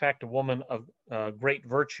were in fact a woman of great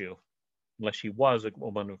virtue, unless she was a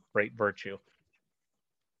woman of great virtue.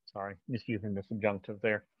 Sorry, misusing the subjunctive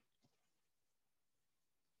there.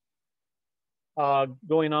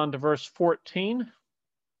 Going on to verse 14,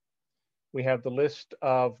 we have the list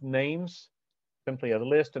of names, simply a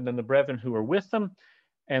list, and then the brethren who are with them.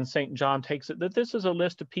 And St. John takes it that this is a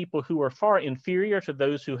list of people who are far inferior to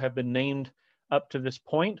those who have been named up to this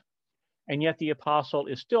point. And yet the apostle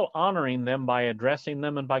is still honoring them by addressing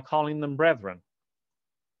them and by calling them brethren.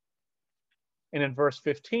 And in verse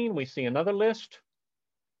 15, we see another list.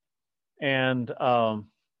 And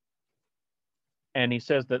he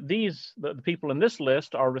says that the people in this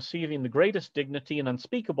list are receiving the greatest dignity and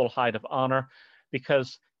unspeakable height of honor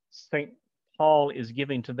because St. Paul is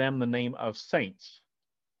giving to them the name of saints.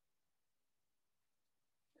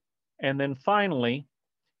 And then finally,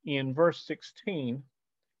 in verse 16,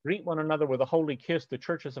 greet one another with a holy kiss. The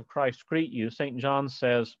churches of Christ greet you. St. John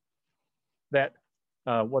says that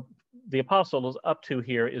what the apostle is up to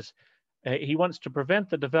here is he wants to prevent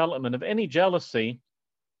the development of any jealousy.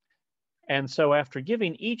 And so after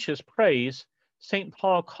giving each his praise, St.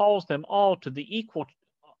 Paul calls them all to the equal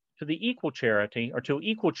charity, or to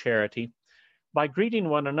equal charity, by greeting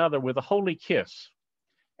one another with a holy kiss.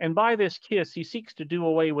 And by this kiss, he seeks to do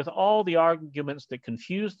away with all the arguments that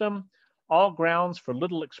confuse them, all grounds for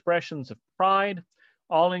little expressions of pride,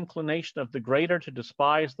 all inclination of the greater to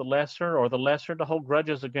despise the lesser, or the lesser to hold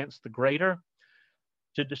grudges against the greater,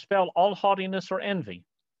 to dispel all haughtiness or envy.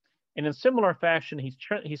 And in similar fashion,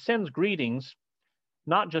 he sends greetings,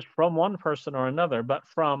 not just from one person or another, but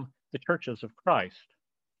from the churches of Christ.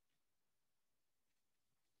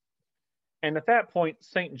 And at that point,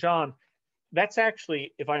 St. John, that's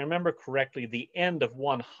actually, if I remember correctly, the end of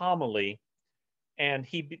one homily. And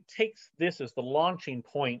he takes this as the launching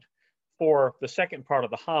point for the second part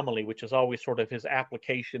of the homily, which is always sort of his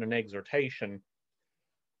application and exhortation.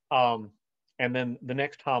 And then the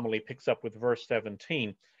next homily picks up with verse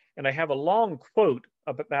 17. And I have a long quote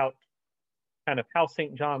about kind of how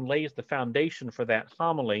St. John lays the foundation for that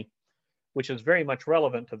homily, which is very much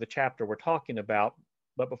relevant to the chapter we're talking about.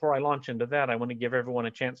 But before I launch into that, I want to give everyone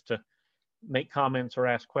a chance to make comments or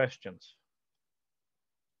ask questions.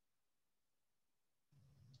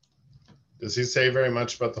 Does he say very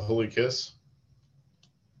much about the holy kiss?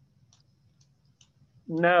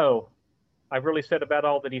 No, I've really said about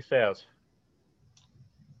all that he says.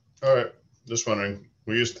 All right, just wondering.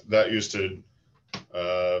 That used to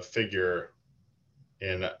figure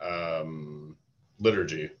in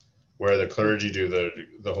liturgy, where the clergy do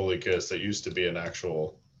the holy kiss. That used to be an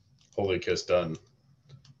actual holy kiss done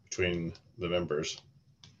between the members.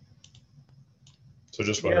 So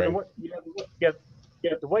just wondering.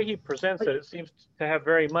 The way he presents it seems to have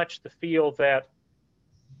very much the feel that,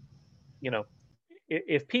 you know,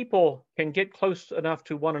 if people can get close enough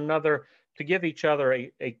to one another to give each other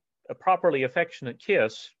a properly affectionate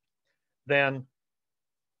kiss, then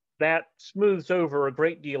that smooths over a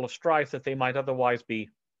great deal of strife that they might otherwise be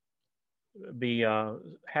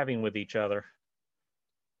having with each other.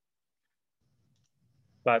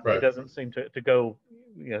 But right. He doesn't seem to go,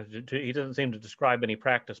 he doesn't seem to describe any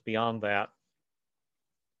practice beyond that.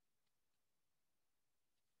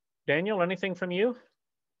 Daniel, anything from you?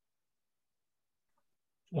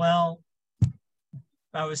 Well,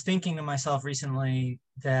 I was thinking to myself recently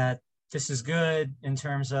that this is good in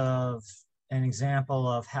terms of an example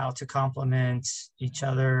of how to complement each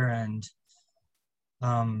other, and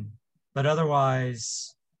but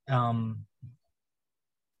otherwise, I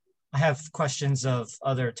have questions of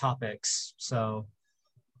other topics, so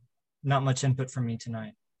not much input from me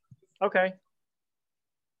tonight. Okay.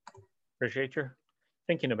 Appreciate your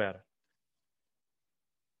thinking about it.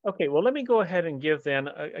 Okay, well, let me go ahead and give then,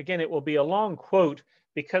 again, it will be a long quote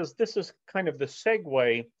because this is kind of the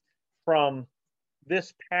segue from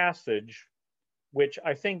this passage, which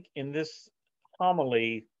I think in this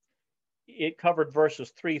homily, it covered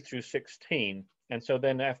verses 3 through 16. And so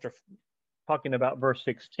then after talking about verse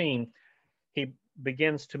 16, he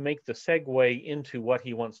begins to make the segue into what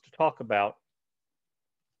he wants to talk about.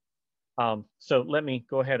 So let me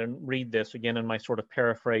go ahead and read this again in my sort of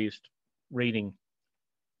paraphrased reading.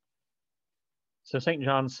 So St.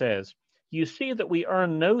 John says, "You see that we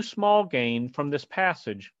earn no small gain from this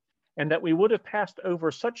passage, and that we would have passed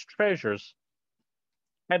over such treasures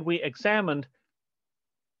had we examined,"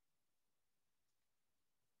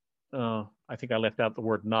 I think I left out the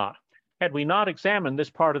word not, "had we not examined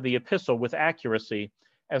this part of the epistle with accuracy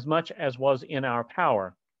as much as was in our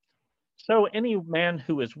power. So any man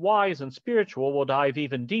who is wise and spiritual will dive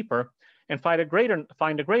even deeper and find a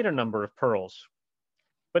greater number of pearls.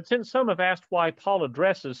 But since some have asked why Paul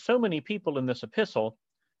addresses so many people in this epistle,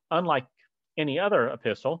 unlike any other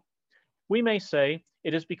epistle, we may say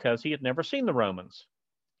it is because he had never seen the Romans.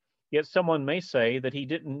 Yet someone may say that he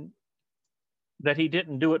didn't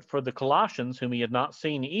do it for the Colossians, whom he had not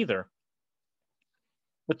seen either.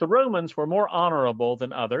 But the Romans were more honorable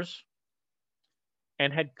than others,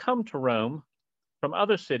 and had come to Rome from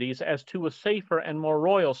other cities as to a safer and more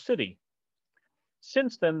royal city.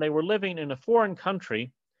 Since then, they were living in a foreign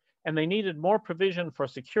country, and they needed more provision for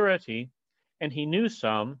security, and he knew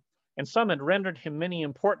some, and some had rendered him many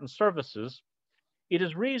important services. It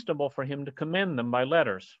is reasonable for him to commend them by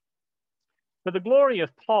letters. For the glory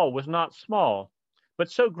of Paul was not small, but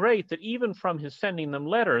so great that even from his sending them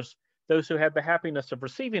letters, those who had the happiness of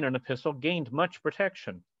receiving an epistle gained much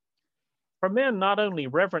protection. For men not only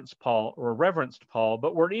reverenced Paul,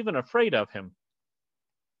 but were even afraid of him."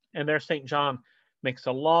 And there St. John makes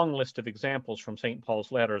a long list of examples from St.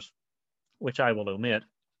 Paul's letters, which I will omit.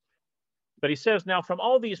 But he says, "Now from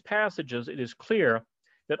all these passages, it is clear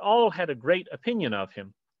that all had a great opinion of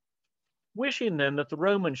him. Wishing then that the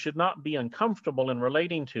Romans should not be uncomfortable in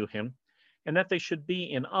relating to him, and that they should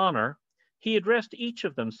be in honor, he addressed each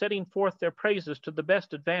of them, setting forth their praises to the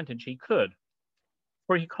best advantage he could.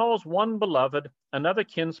 For he calls one beloved, another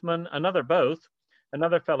kinsman, another both,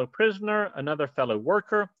 another fellow prisoner, another fellow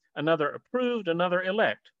worker, another approved, another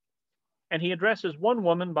elect. And he addresses one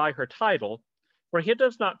woman by her title, for he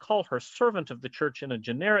does not call her servant of the church in a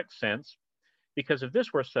generic sense, because if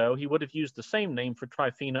this were so, he would have used the same name for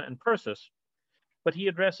Tryphena and Persis. But he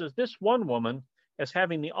addresses this one woman as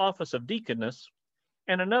having the office of deaconess,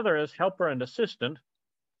 and another as helper and assistant,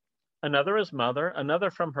 another as mother, another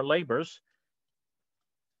from her labors,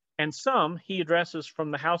 and some he addresses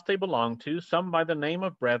from the house they belong to, some by the name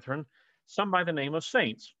of brethren, some by the name of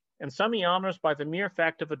saints, and some he honors by the mere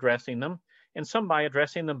fact of addressing them, and some by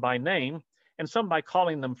addressing them by name, and some by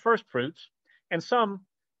calling them first fruits, and some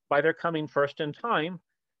by their coming first in time,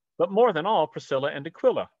 but more than all Priscilla and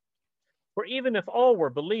Aquila. For even if all were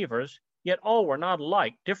believers, yet all were not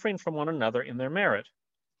alike, differing from one another in their merit.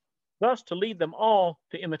 Thus, to lead them all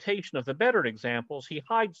to imitation of the better examples, he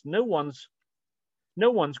hides no one's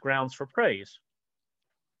grounds for praise.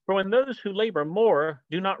 For when those who labor more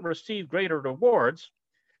do not receive greater rewards,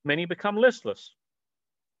 many become listless.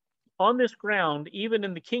 On this ground, even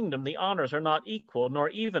in the kingdom, the honors are not equal, nor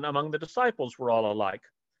even among the disciples were all alike.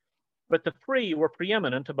 But the 3 were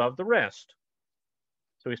preeminent above the rest."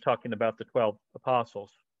 So he's talking about the 12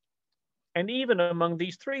 apostles. "And even among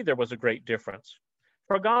these 3 there was a great difference.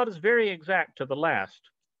 For God is very exact to the last.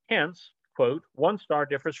 Hence, quote, one star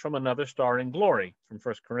differs from another star in glory," from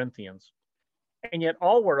 1 Corinthians. "And yet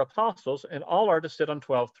all were apostles, and all are to sit on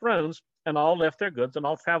 12 thrones, and all left their goods, and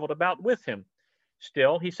all traveled about with him.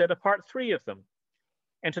 Still, he set apart 3 of them.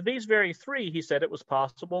 And to these very 3, he said it was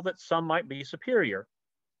possible that some might be superior.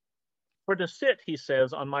 For to sit, he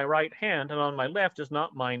says, on my right hand and on my left is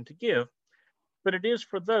not mine to give, but it is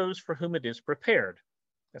for those for whom it is prepared."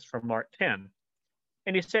 That's from Mark 10.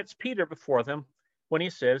 And he sets Peter before them when he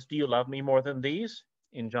says, "Do you love me more than these?"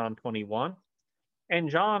 in John 21. And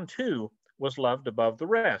John, too, was loved above the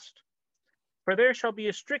rest. "For there shall be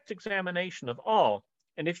a strict examination of all,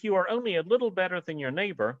 and if you are only a little better than your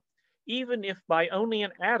neighbor, even if by only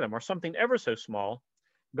an atom or something ever so small,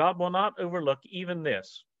 God will not overlook even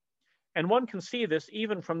this. And one can see this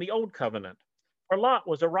even from the old covenant. For Lot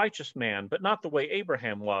was a righteous man, but not the way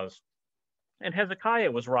Abraham was. And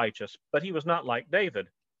Hezekiah was righteous, but he was not like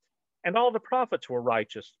David. And all the prophets were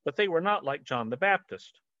righteous, but they were not like John the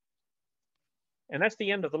Baptist." And that's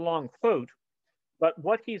the end of the long quote. But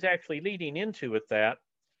what he's actually leading into with that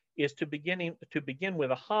is to begin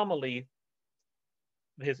with a homily.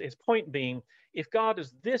 His point being, if God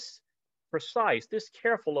is this precise, this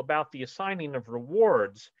careful about the assigning of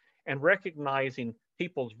rewards and recognizing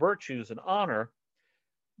people's virtues and honor,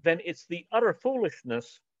 then it is utter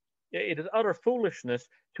foolishness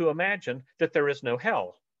to imagine that there is no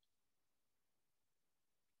hell.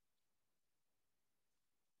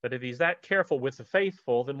 But if he's that careful with the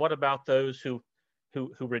faithful, then what about those who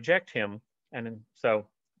reject him? And so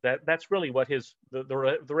that's really what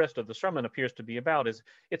the rest of the sermon appears to be about. Is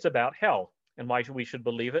it's about hell and why we should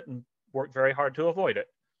believe it and work very hard to avoid it.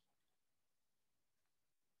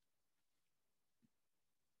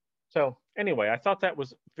 So anyway, I thought that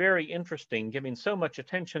was very interesting, giving so much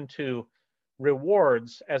attention to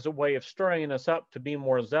rewards as a way of stirring us up to be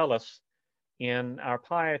more zealous in our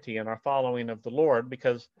piety and our following of the Lord,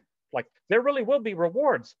 because like there really will be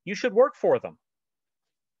rewards. You should work for them.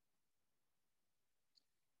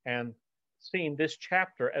 And seeing this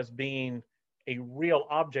chapter as being a real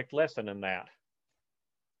object lesson in that.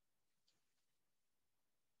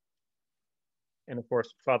 And of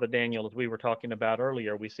course, Father Daniel, as we were talking about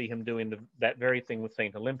earlier, we see him doing that very thing with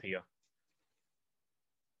Saint Olympia.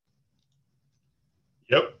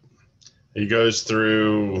 Yep. He goes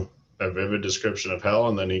through a vivid description of hell,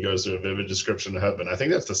 and then he goes through a vivid description of heaven. I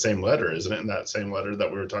think that's the same letter, isn't it? In that same letter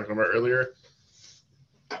that we were talking about earlier?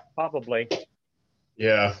 Probably.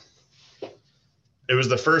 Yeah. It was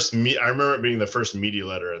the first, I remember it being the first meaty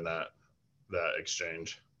letter in that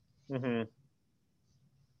exchange. Mm-hmm.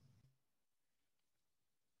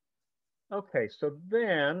 Okay, so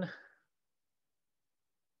then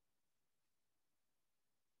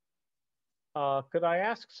could I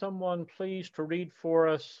ask someone please to read for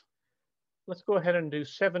us? Let's go ahead and do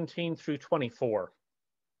 17 through 24.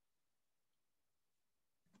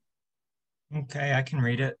 Okay, I can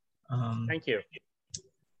read it. Thank you.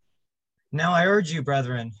 Now I urge you,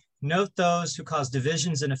 brethren, note those who cause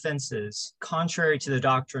divisions and offenses, contrary to the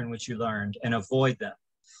doctrine which you learned, and avoid them.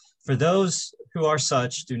 For those who are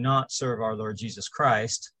such do not serve our Lord Jesus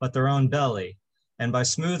Christ, but their own belly, and by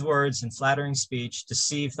smooth words and flattering speech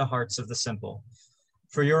deceive the hearts of the simple.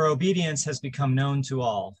 For your obedience has become known to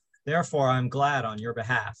all. Therefore I am glad on your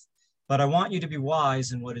behalf. But I want you to be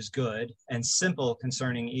wise in what is good, and simple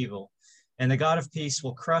concerning evil. And the God of peace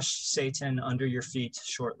will crush Satan under your feet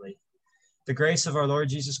shortly. The grace of our Lord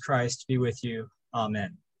Jesus Christ be with you.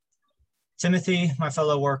 Amen. Timothy, my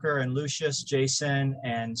fellow worker, and Lucius, Jason,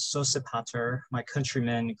 and Sosipater, my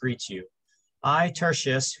countrymen, greet you. I,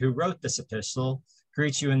 Tertius, who wrote this epistle,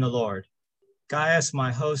 greet you in the Lord. Gaius,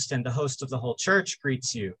 my host and the host of the whole church,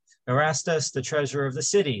 greets you. Erastus, the treasurer of the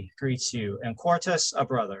city, greets you. And Quartus, a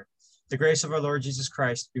brother. The grace of our Lord Jesus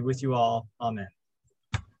Christ be with you all. Amen.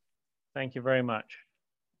 Thank you very much.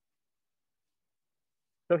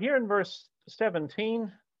 So here in verse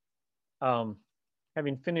 17,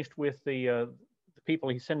 having finished with the people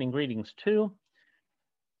he's sending greetings to,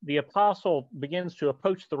 the apostle begins to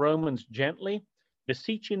approach the Romans gently,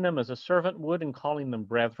 beseeching them as a servant would and calling them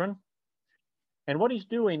brethren. And what he's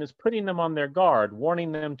doing is putting them on their guard,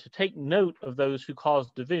 warning them to take note of those who cause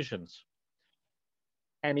divisions.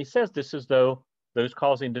 And he says this as though those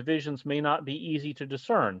causing divisions may not be easy to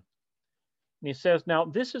discern. And he says, now,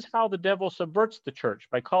 this is how the devil subverts the church,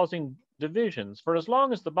 by causing divisions. For as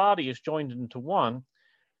long as the body is joined into one,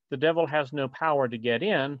 the devil has no power to get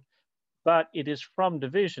in, but it is from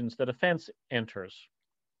divisions that offense enters.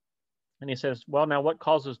 And he says, well, now what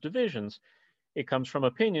causes divisions? It comes from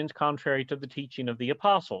opinions contrary to the teaching of the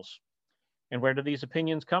apostles. And where do these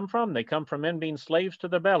opinions come from? They come from men being slaves to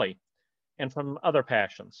their belly and from other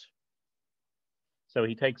passions. So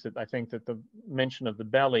he takes it, I think that the mention of the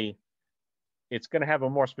belly, it's going to have a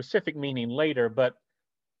more specific meaning later, but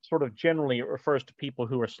sort of generally it refers to people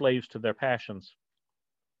who are slaves to their passions.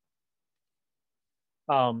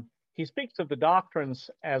 He speaks of the doctrines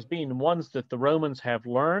as being ones that the Romans have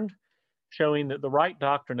learned, showing that the right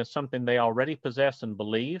doctrine is something they already possess and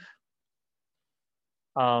believe.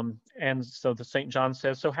 And so the St. John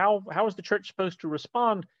says, so how is the church supposed to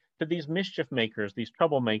respond to these mischief makers, these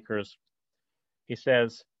troublemakers? He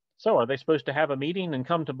says, so are they supposed to have a meeting and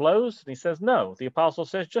come to blows? And he says, no. The apostle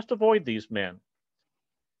says, just avoid these men.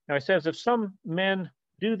 Now he says, if some men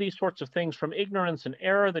do these sorts of things from ignorance and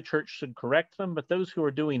error, the church should correct them, but those who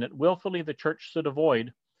are doing it willfully, the church should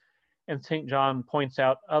avoid. And St. John points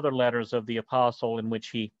out other letters of the apostle in which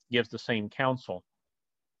he gives the same counsel.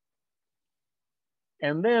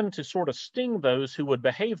 And then to sort of sting those who would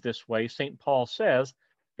behave this way, St. Paul says,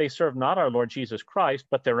 they serve not our Lord Jesus Christ,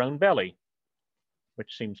 but their own belly,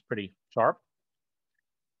 which seems pretty sharp.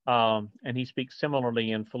 And he speaks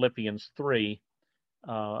similarly in Philippians 3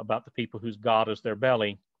 about the people whose God is their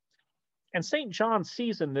belly. And St. John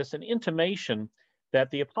sees in this an intimation that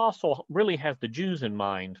the apostle really has the Jews in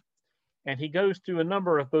mind. And he goes through a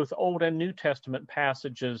number of both Old and New Testament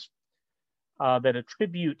passages that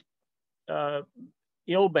attribute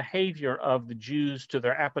ill behavior of the Jews to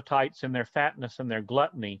their appetites and their fatness and their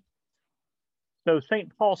gluttony. So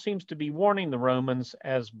St. Paul seems to be warning the Romans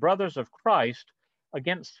as brothers of Christ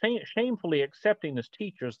against shamefully accepting as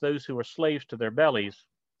teachers those who are slaves to their bellies.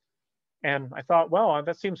 And I thought, well,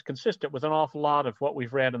 that seems consistent with an awful lot of what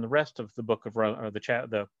we've read in the rest of the book of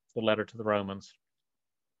the letter to the Romans.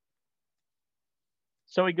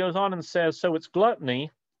 So he goes on and says, so it's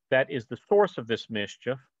gluttony that is the source of this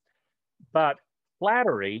mischief, but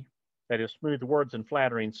flattery, that is smooth words and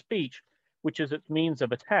flattering speech, which is its means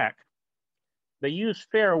of attack. They use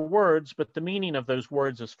fair words, but the meaning of those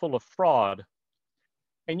words is full of fraud.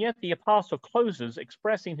 And yet the apostle closes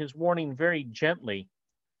expressing his warning very gently,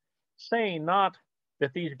 saying not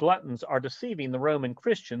that these gluttons are deceiving the Roman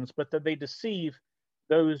Christians, but that they deceive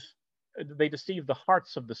the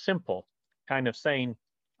hearts of the simple, kind of saying,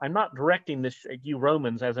 I'm not directing this at you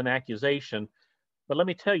Romans as an accusation, but let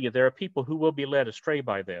me tell you, there are people who will be led astray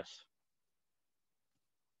by this.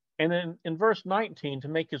 And then in verse 19, to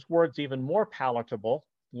make his words even more palatable,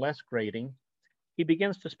 less grating, he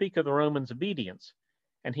begins to speak of the Romans' obedience.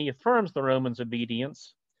 And he affirms the Romans'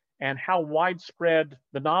 obedience and how widespread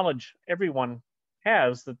the knowledge everyone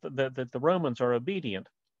has that the Romans are obedient.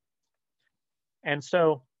 And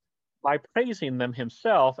so by praising them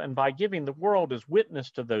himself and by giving the world as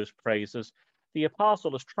witness to those praises, the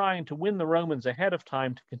apostle is trying to win the Romans ahead of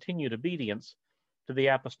time to continued obedience to the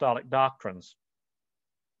apostolic doctrines.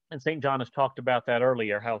 And St. John has talked about that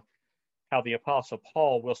earlier, how the apostle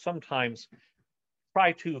Paul will sometimes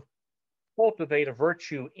try to cultivate a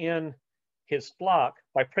virtue in his flock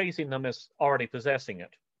by praising them as already possessing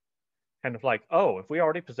it. Kind of like, oh, if we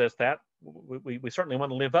already possess that, we certainly want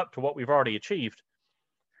to live up to what we've already achieved.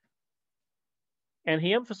 And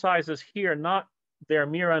he emphasizes here not their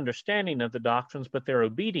mere understanding of the doctrines, but their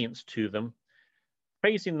obedience to them,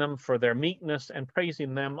 praising them for their meekness and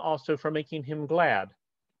praising them also for making him glad.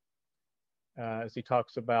 As he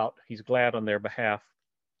talks about, he's glad on their behalf.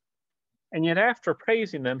 And yet after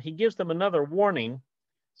praising them, he gives them another warning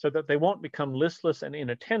so that they won't become listless and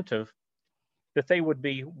inattentive, that they would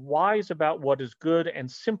be wise about what is good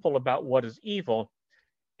and simple about what is evil.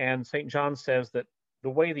 And St. John says that the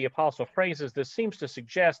way the apostle phrases this seems to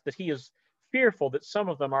suggest that he is fearful that some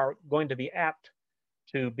of them are going to be apt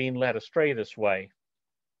to being led astray this way.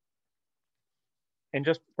 And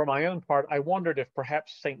just for my own part, I wondered if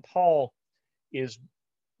perhaps St. Paul is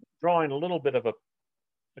drawing a little bit of a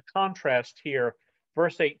contrast here.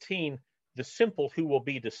 Verse 18, the simple who will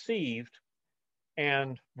be deceived,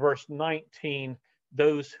 and verse 19,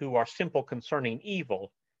 those who are simple concerning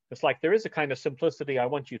evil. It's like there is a kind of simplicity I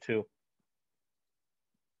want you to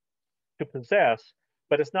possess,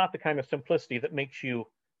 but it's not the kind of simplicity that makes you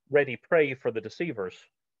ready prey for the deceivers.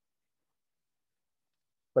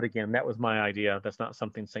 But again, that was my idea. That's not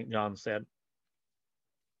something St. John said.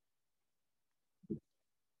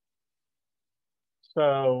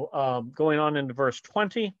 So going on into verse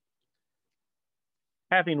 20,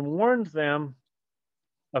 having warned them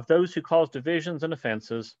of those who cause divisions and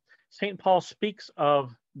offenses, St. Paul speaks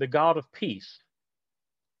of the God of peace,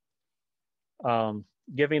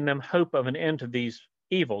 giving them hope of an end to these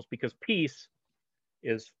evils, because peace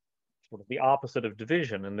is sort of the opposite of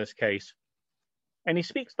division in this case. And he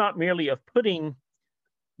speaks not merely of putting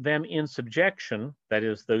them in subjection, that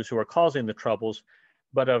is, those who are causing the troubles,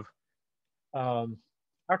 but of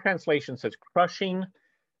our translation says crushing.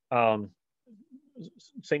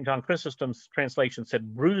 St. John Chrysostom's translation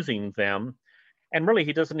said bruising them. And really,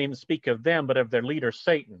 he doesn't even speak of them, but of their leader,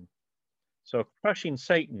 Satan. So crushing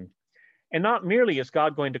Satan. And not merely is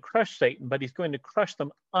God going to crush Satan, but he's going to crush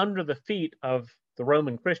them under the feet of the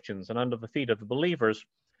Roman Christians and under the feet of the believers.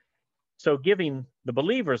 So giving the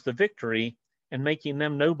believers the victory and making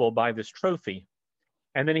them noble by this trophy.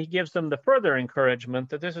 And then he gives them the further encouragement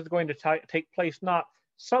that this is going to take place not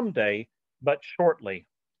someday, but shortly.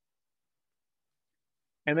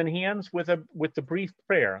 And then he ends with the brief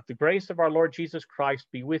prayer. The grace of our Lord Jesus Christ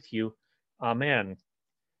be with you. Amen.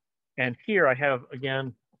 And here I have,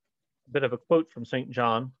 again, a bit of a quote from St.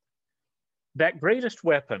 John. That greatest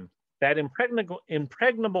weapon, that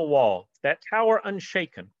impregnable wall, that tower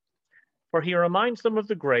unshaken, for he reminds them of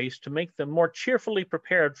the grace to make them more cheerfully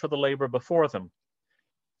prepared for the labor before them.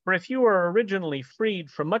 For if you were originally freed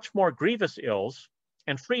from much more grievous ills,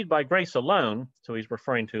 and freed by grace alone, so he's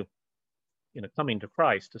referring to, coming to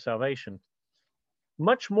Christ, to salvation,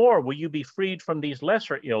 much more will you be freed from these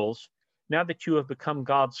lesser ills now that you have become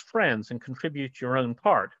God's friends and contribute your own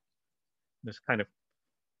part. This kind of,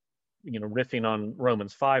 riffing on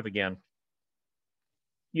Romans 5 again.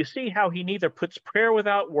 You see how he neither puts prayer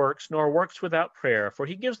without works nor works without prayer, for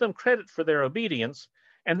he gives them credit for their obedience,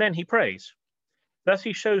 and then he prays. Thus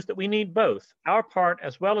he shows that we need both, our part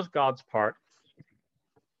as well as God's part,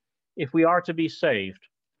 if we are to be saved.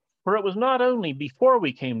 For it was not only before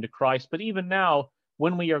we came to Christ, but even now,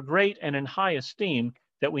 when we are great and in high esteem,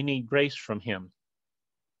 that we need grace from him.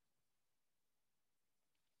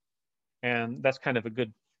 And that's kind of a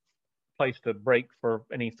good place to break for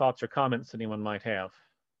any thoughts or comments anyone might have.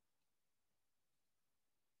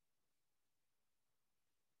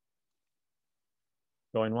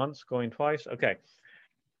 Going once, going twice, okay.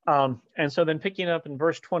 And so then picking up in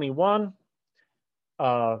verse 21,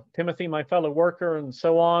 Timothy, my fellow worker, and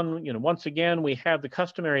so on, once again, we have the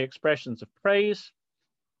customary expressions of praise.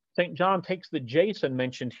 St. John takes the Jason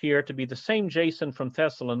mentioned here to be the same Jason from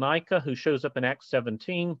Thessalonica who shows up in Acts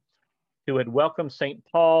 17, who had welcomed St.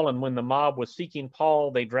 Paul, and when the mob was seeking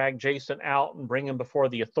Paul, they dragged Jason out and bring him before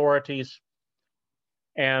the authorities.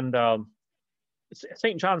 And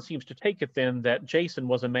St. John seems to take it then that Jason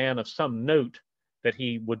was a man of some note, that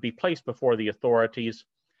he would be placed before the authorities,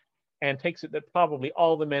 and takes it that probably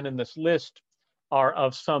all the men in this list are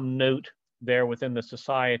of some note there within the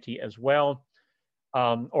society as well,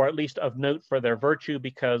 or at least of note for their virtue,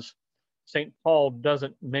 because St. Paul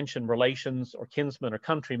doesn't mention relations or kinsmen or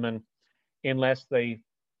countrymen unless they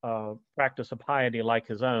practice a piety like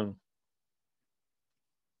his own.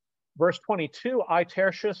 Verse 22, I,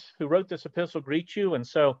 Tertius, who wrote this epistle, greet you. And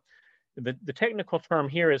so the technical term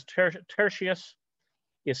here is Tertius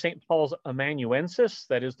is St. Paul's amanuensis,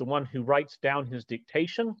 that is the one who writes down his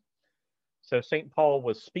dictation. So St. Paul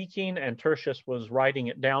was speaking and Tertius was writing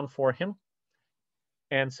it down for him.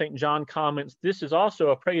 And St. John comments, this is also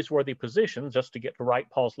a praiseworthy position, just to get to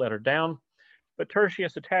write Paul's letter down. But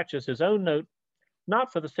Tertius attaches his own note,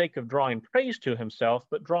 not for the sake of drawing praise to himself,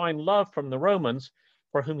 but drawing love from the Romans,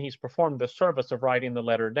 for whom he's performed the service of writing the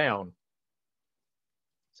letter down.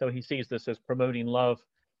 So he sees this as promoting love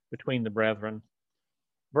between the brethren.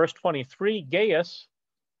 Verse 23, Gaius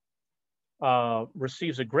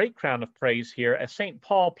receives a great crown of praise here, as St.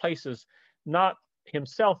 Paul places not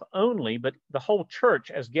himself only, but the whole church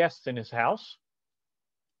as guests in his house.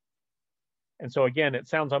 And so again, it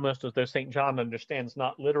sounds almost as though St. John understands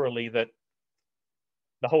not literally that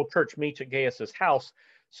the whole church meets at Gaius's house,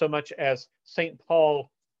 so much as St. Paul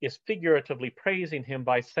is figuratively praising him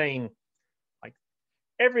by saying, like,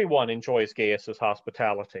 everyone enjoys Gaius's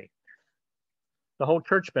hospitality. The whole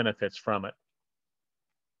church benefits from it.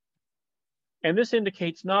 And this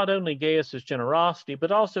indicates not only Gaius's generosity,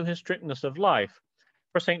 but also his strictness of life.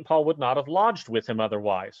 For St. Paul would not have lodged with him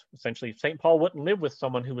otherwise. Essentially, St. Paul wouldn't live with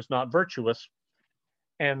someone who was not virtuous.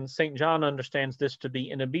 And St. John understands this to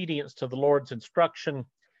be in obedience to the Lord's instruction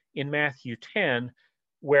in Matthew 10,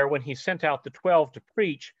 where when he sent out the 12 to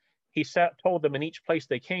preach, he told them in each place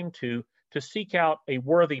they came to seek out a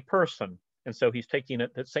worthy person. And so he's taking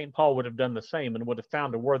it that St. Paul would have done the same and would have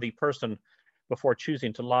found a worthy person before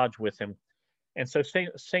choosing to lodge with him. And so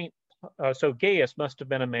so Gaius must have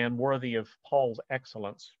been a man worthy of Paul's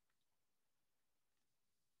excellence.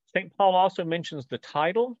 St. Paul also mentions the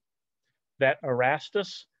title that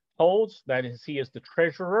Erastus holds, that is, he is the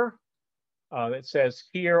treasurer. It says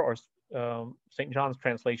here, or St. John's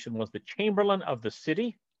translation was the chamberlain of the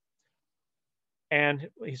city. And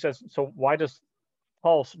he says, so why does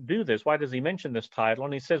Paul do this? Why does he mention this title?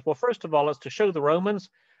 And he says, well, first of all, it's to show the Romans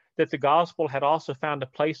that the gospel had also found a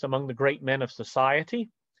place among the great men of society.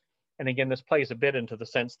 And again, this plays a bit into the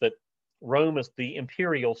sense that Rome is the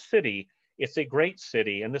imperial city. It's a great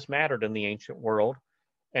city, and this mattered in the ancient world.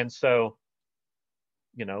 And so,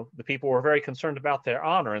 the people were very concerned about their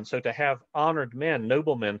honor. And so to have honored men,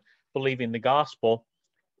 noblemen, believing the gospel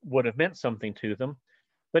would have meant something to them.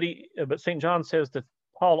 But St. John says that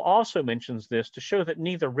Paul also mentions this to show that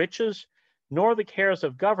neither riches nor the cares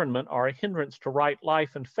of government are a hindrance to right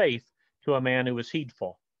life and faith to a man who is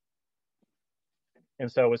heedful.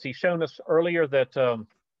 And so as he's shown us earlier that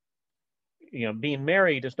being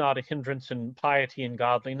married is not a hindrance in piety and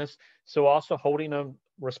godliness, so also holding a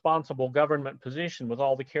responsible government position with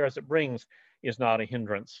all the cares it brings is not a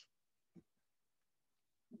hindrance.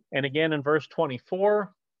 And again in verse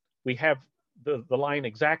 24, we have the line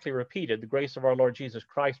exactly repeated, the grace of our Lord Jesus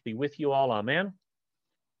Christ be with you all, amen.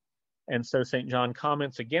 And so St. John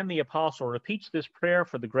comments, again, the apostle repeats this prayer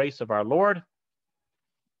for the grace of our Lord.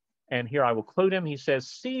 And here I will quote him. He says,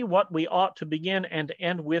 see what we ought to begin and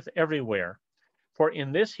end with everywhere. For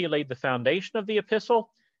in this he laid the foundation of the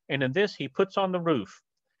epistle, and in this he puts on the roof,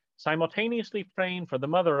 simultaneously praying for the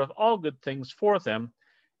mother of all good things for them,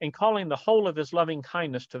 and calling the whole of his loving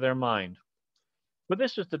kindness to their mind. For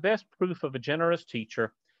this is the best proof of a generous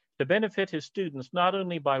teacher, to benefit his students not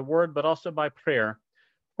only by word, but also by prayer,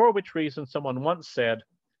 for which reason someone once said,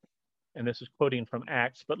 and this is quoting from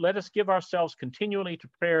Acts, but let us give ourselves continually to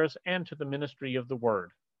prayers and to the ministry of the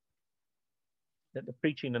word. that the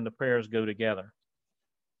preaching and the prayers go together.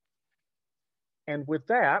 And with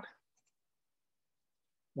that,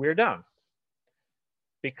 we're done.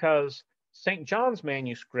 Because St. John's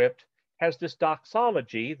manuscript has this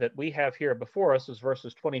doxology that we have here before us as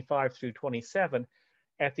verses 25 through 27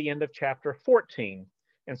 at the end of chapter 14.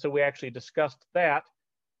 And so we actually discussed that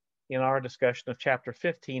in our discussion of chapter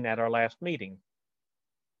 15 at our last meeting.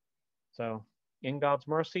 So in God's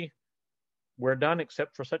mercy, we're done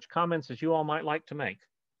except for such comments as you all might like to make.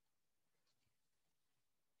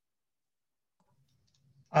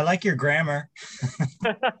 I like your grammar.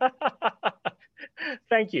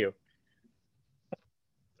 Thank you.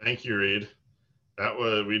 Thank you, Reed. That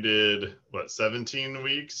was, we did, what, 17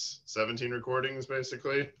 weeks? 17 recordings,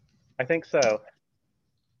 basically? I think so.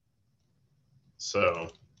 So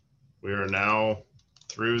we are now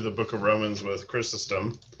through the book of Romans with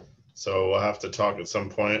Chrysostom. So we'll have to talk at some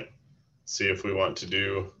point, see if we want to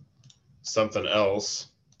do something else,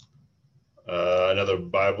 another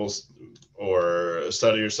Bible or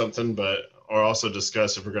study or something, or also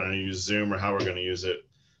discuss if we're going to use Zoom or how we're going to use it,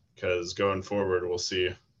 because going forward, we'll see.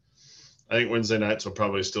 I think Wednesday nights will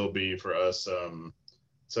probably still be for us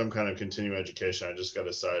some kind of continuing education. I just got to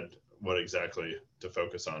decide what exactly to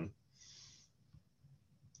focus on.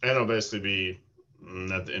 And it'll basically be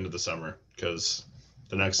at the end of the summer, because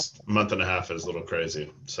the next month and a half is a little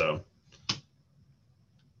crazy. So,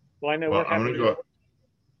 well, I know I'm going to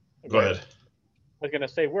go ahead. I was going to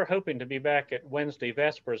say, we're hoping to be back at Wednesday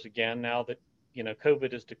Vespers again now that,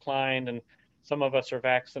 COVID has declined and some of us are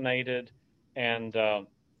vaccinated. And,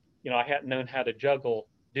 I hadn't known how to juggle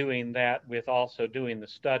doing that with also doing the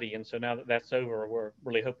study. And so now that that's over, we're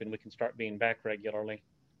really hoping we can start being back regularly.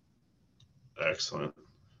 Excellent.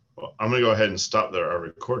 Well, I'm going to go ahead and stop our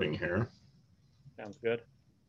recording here. Sounds good.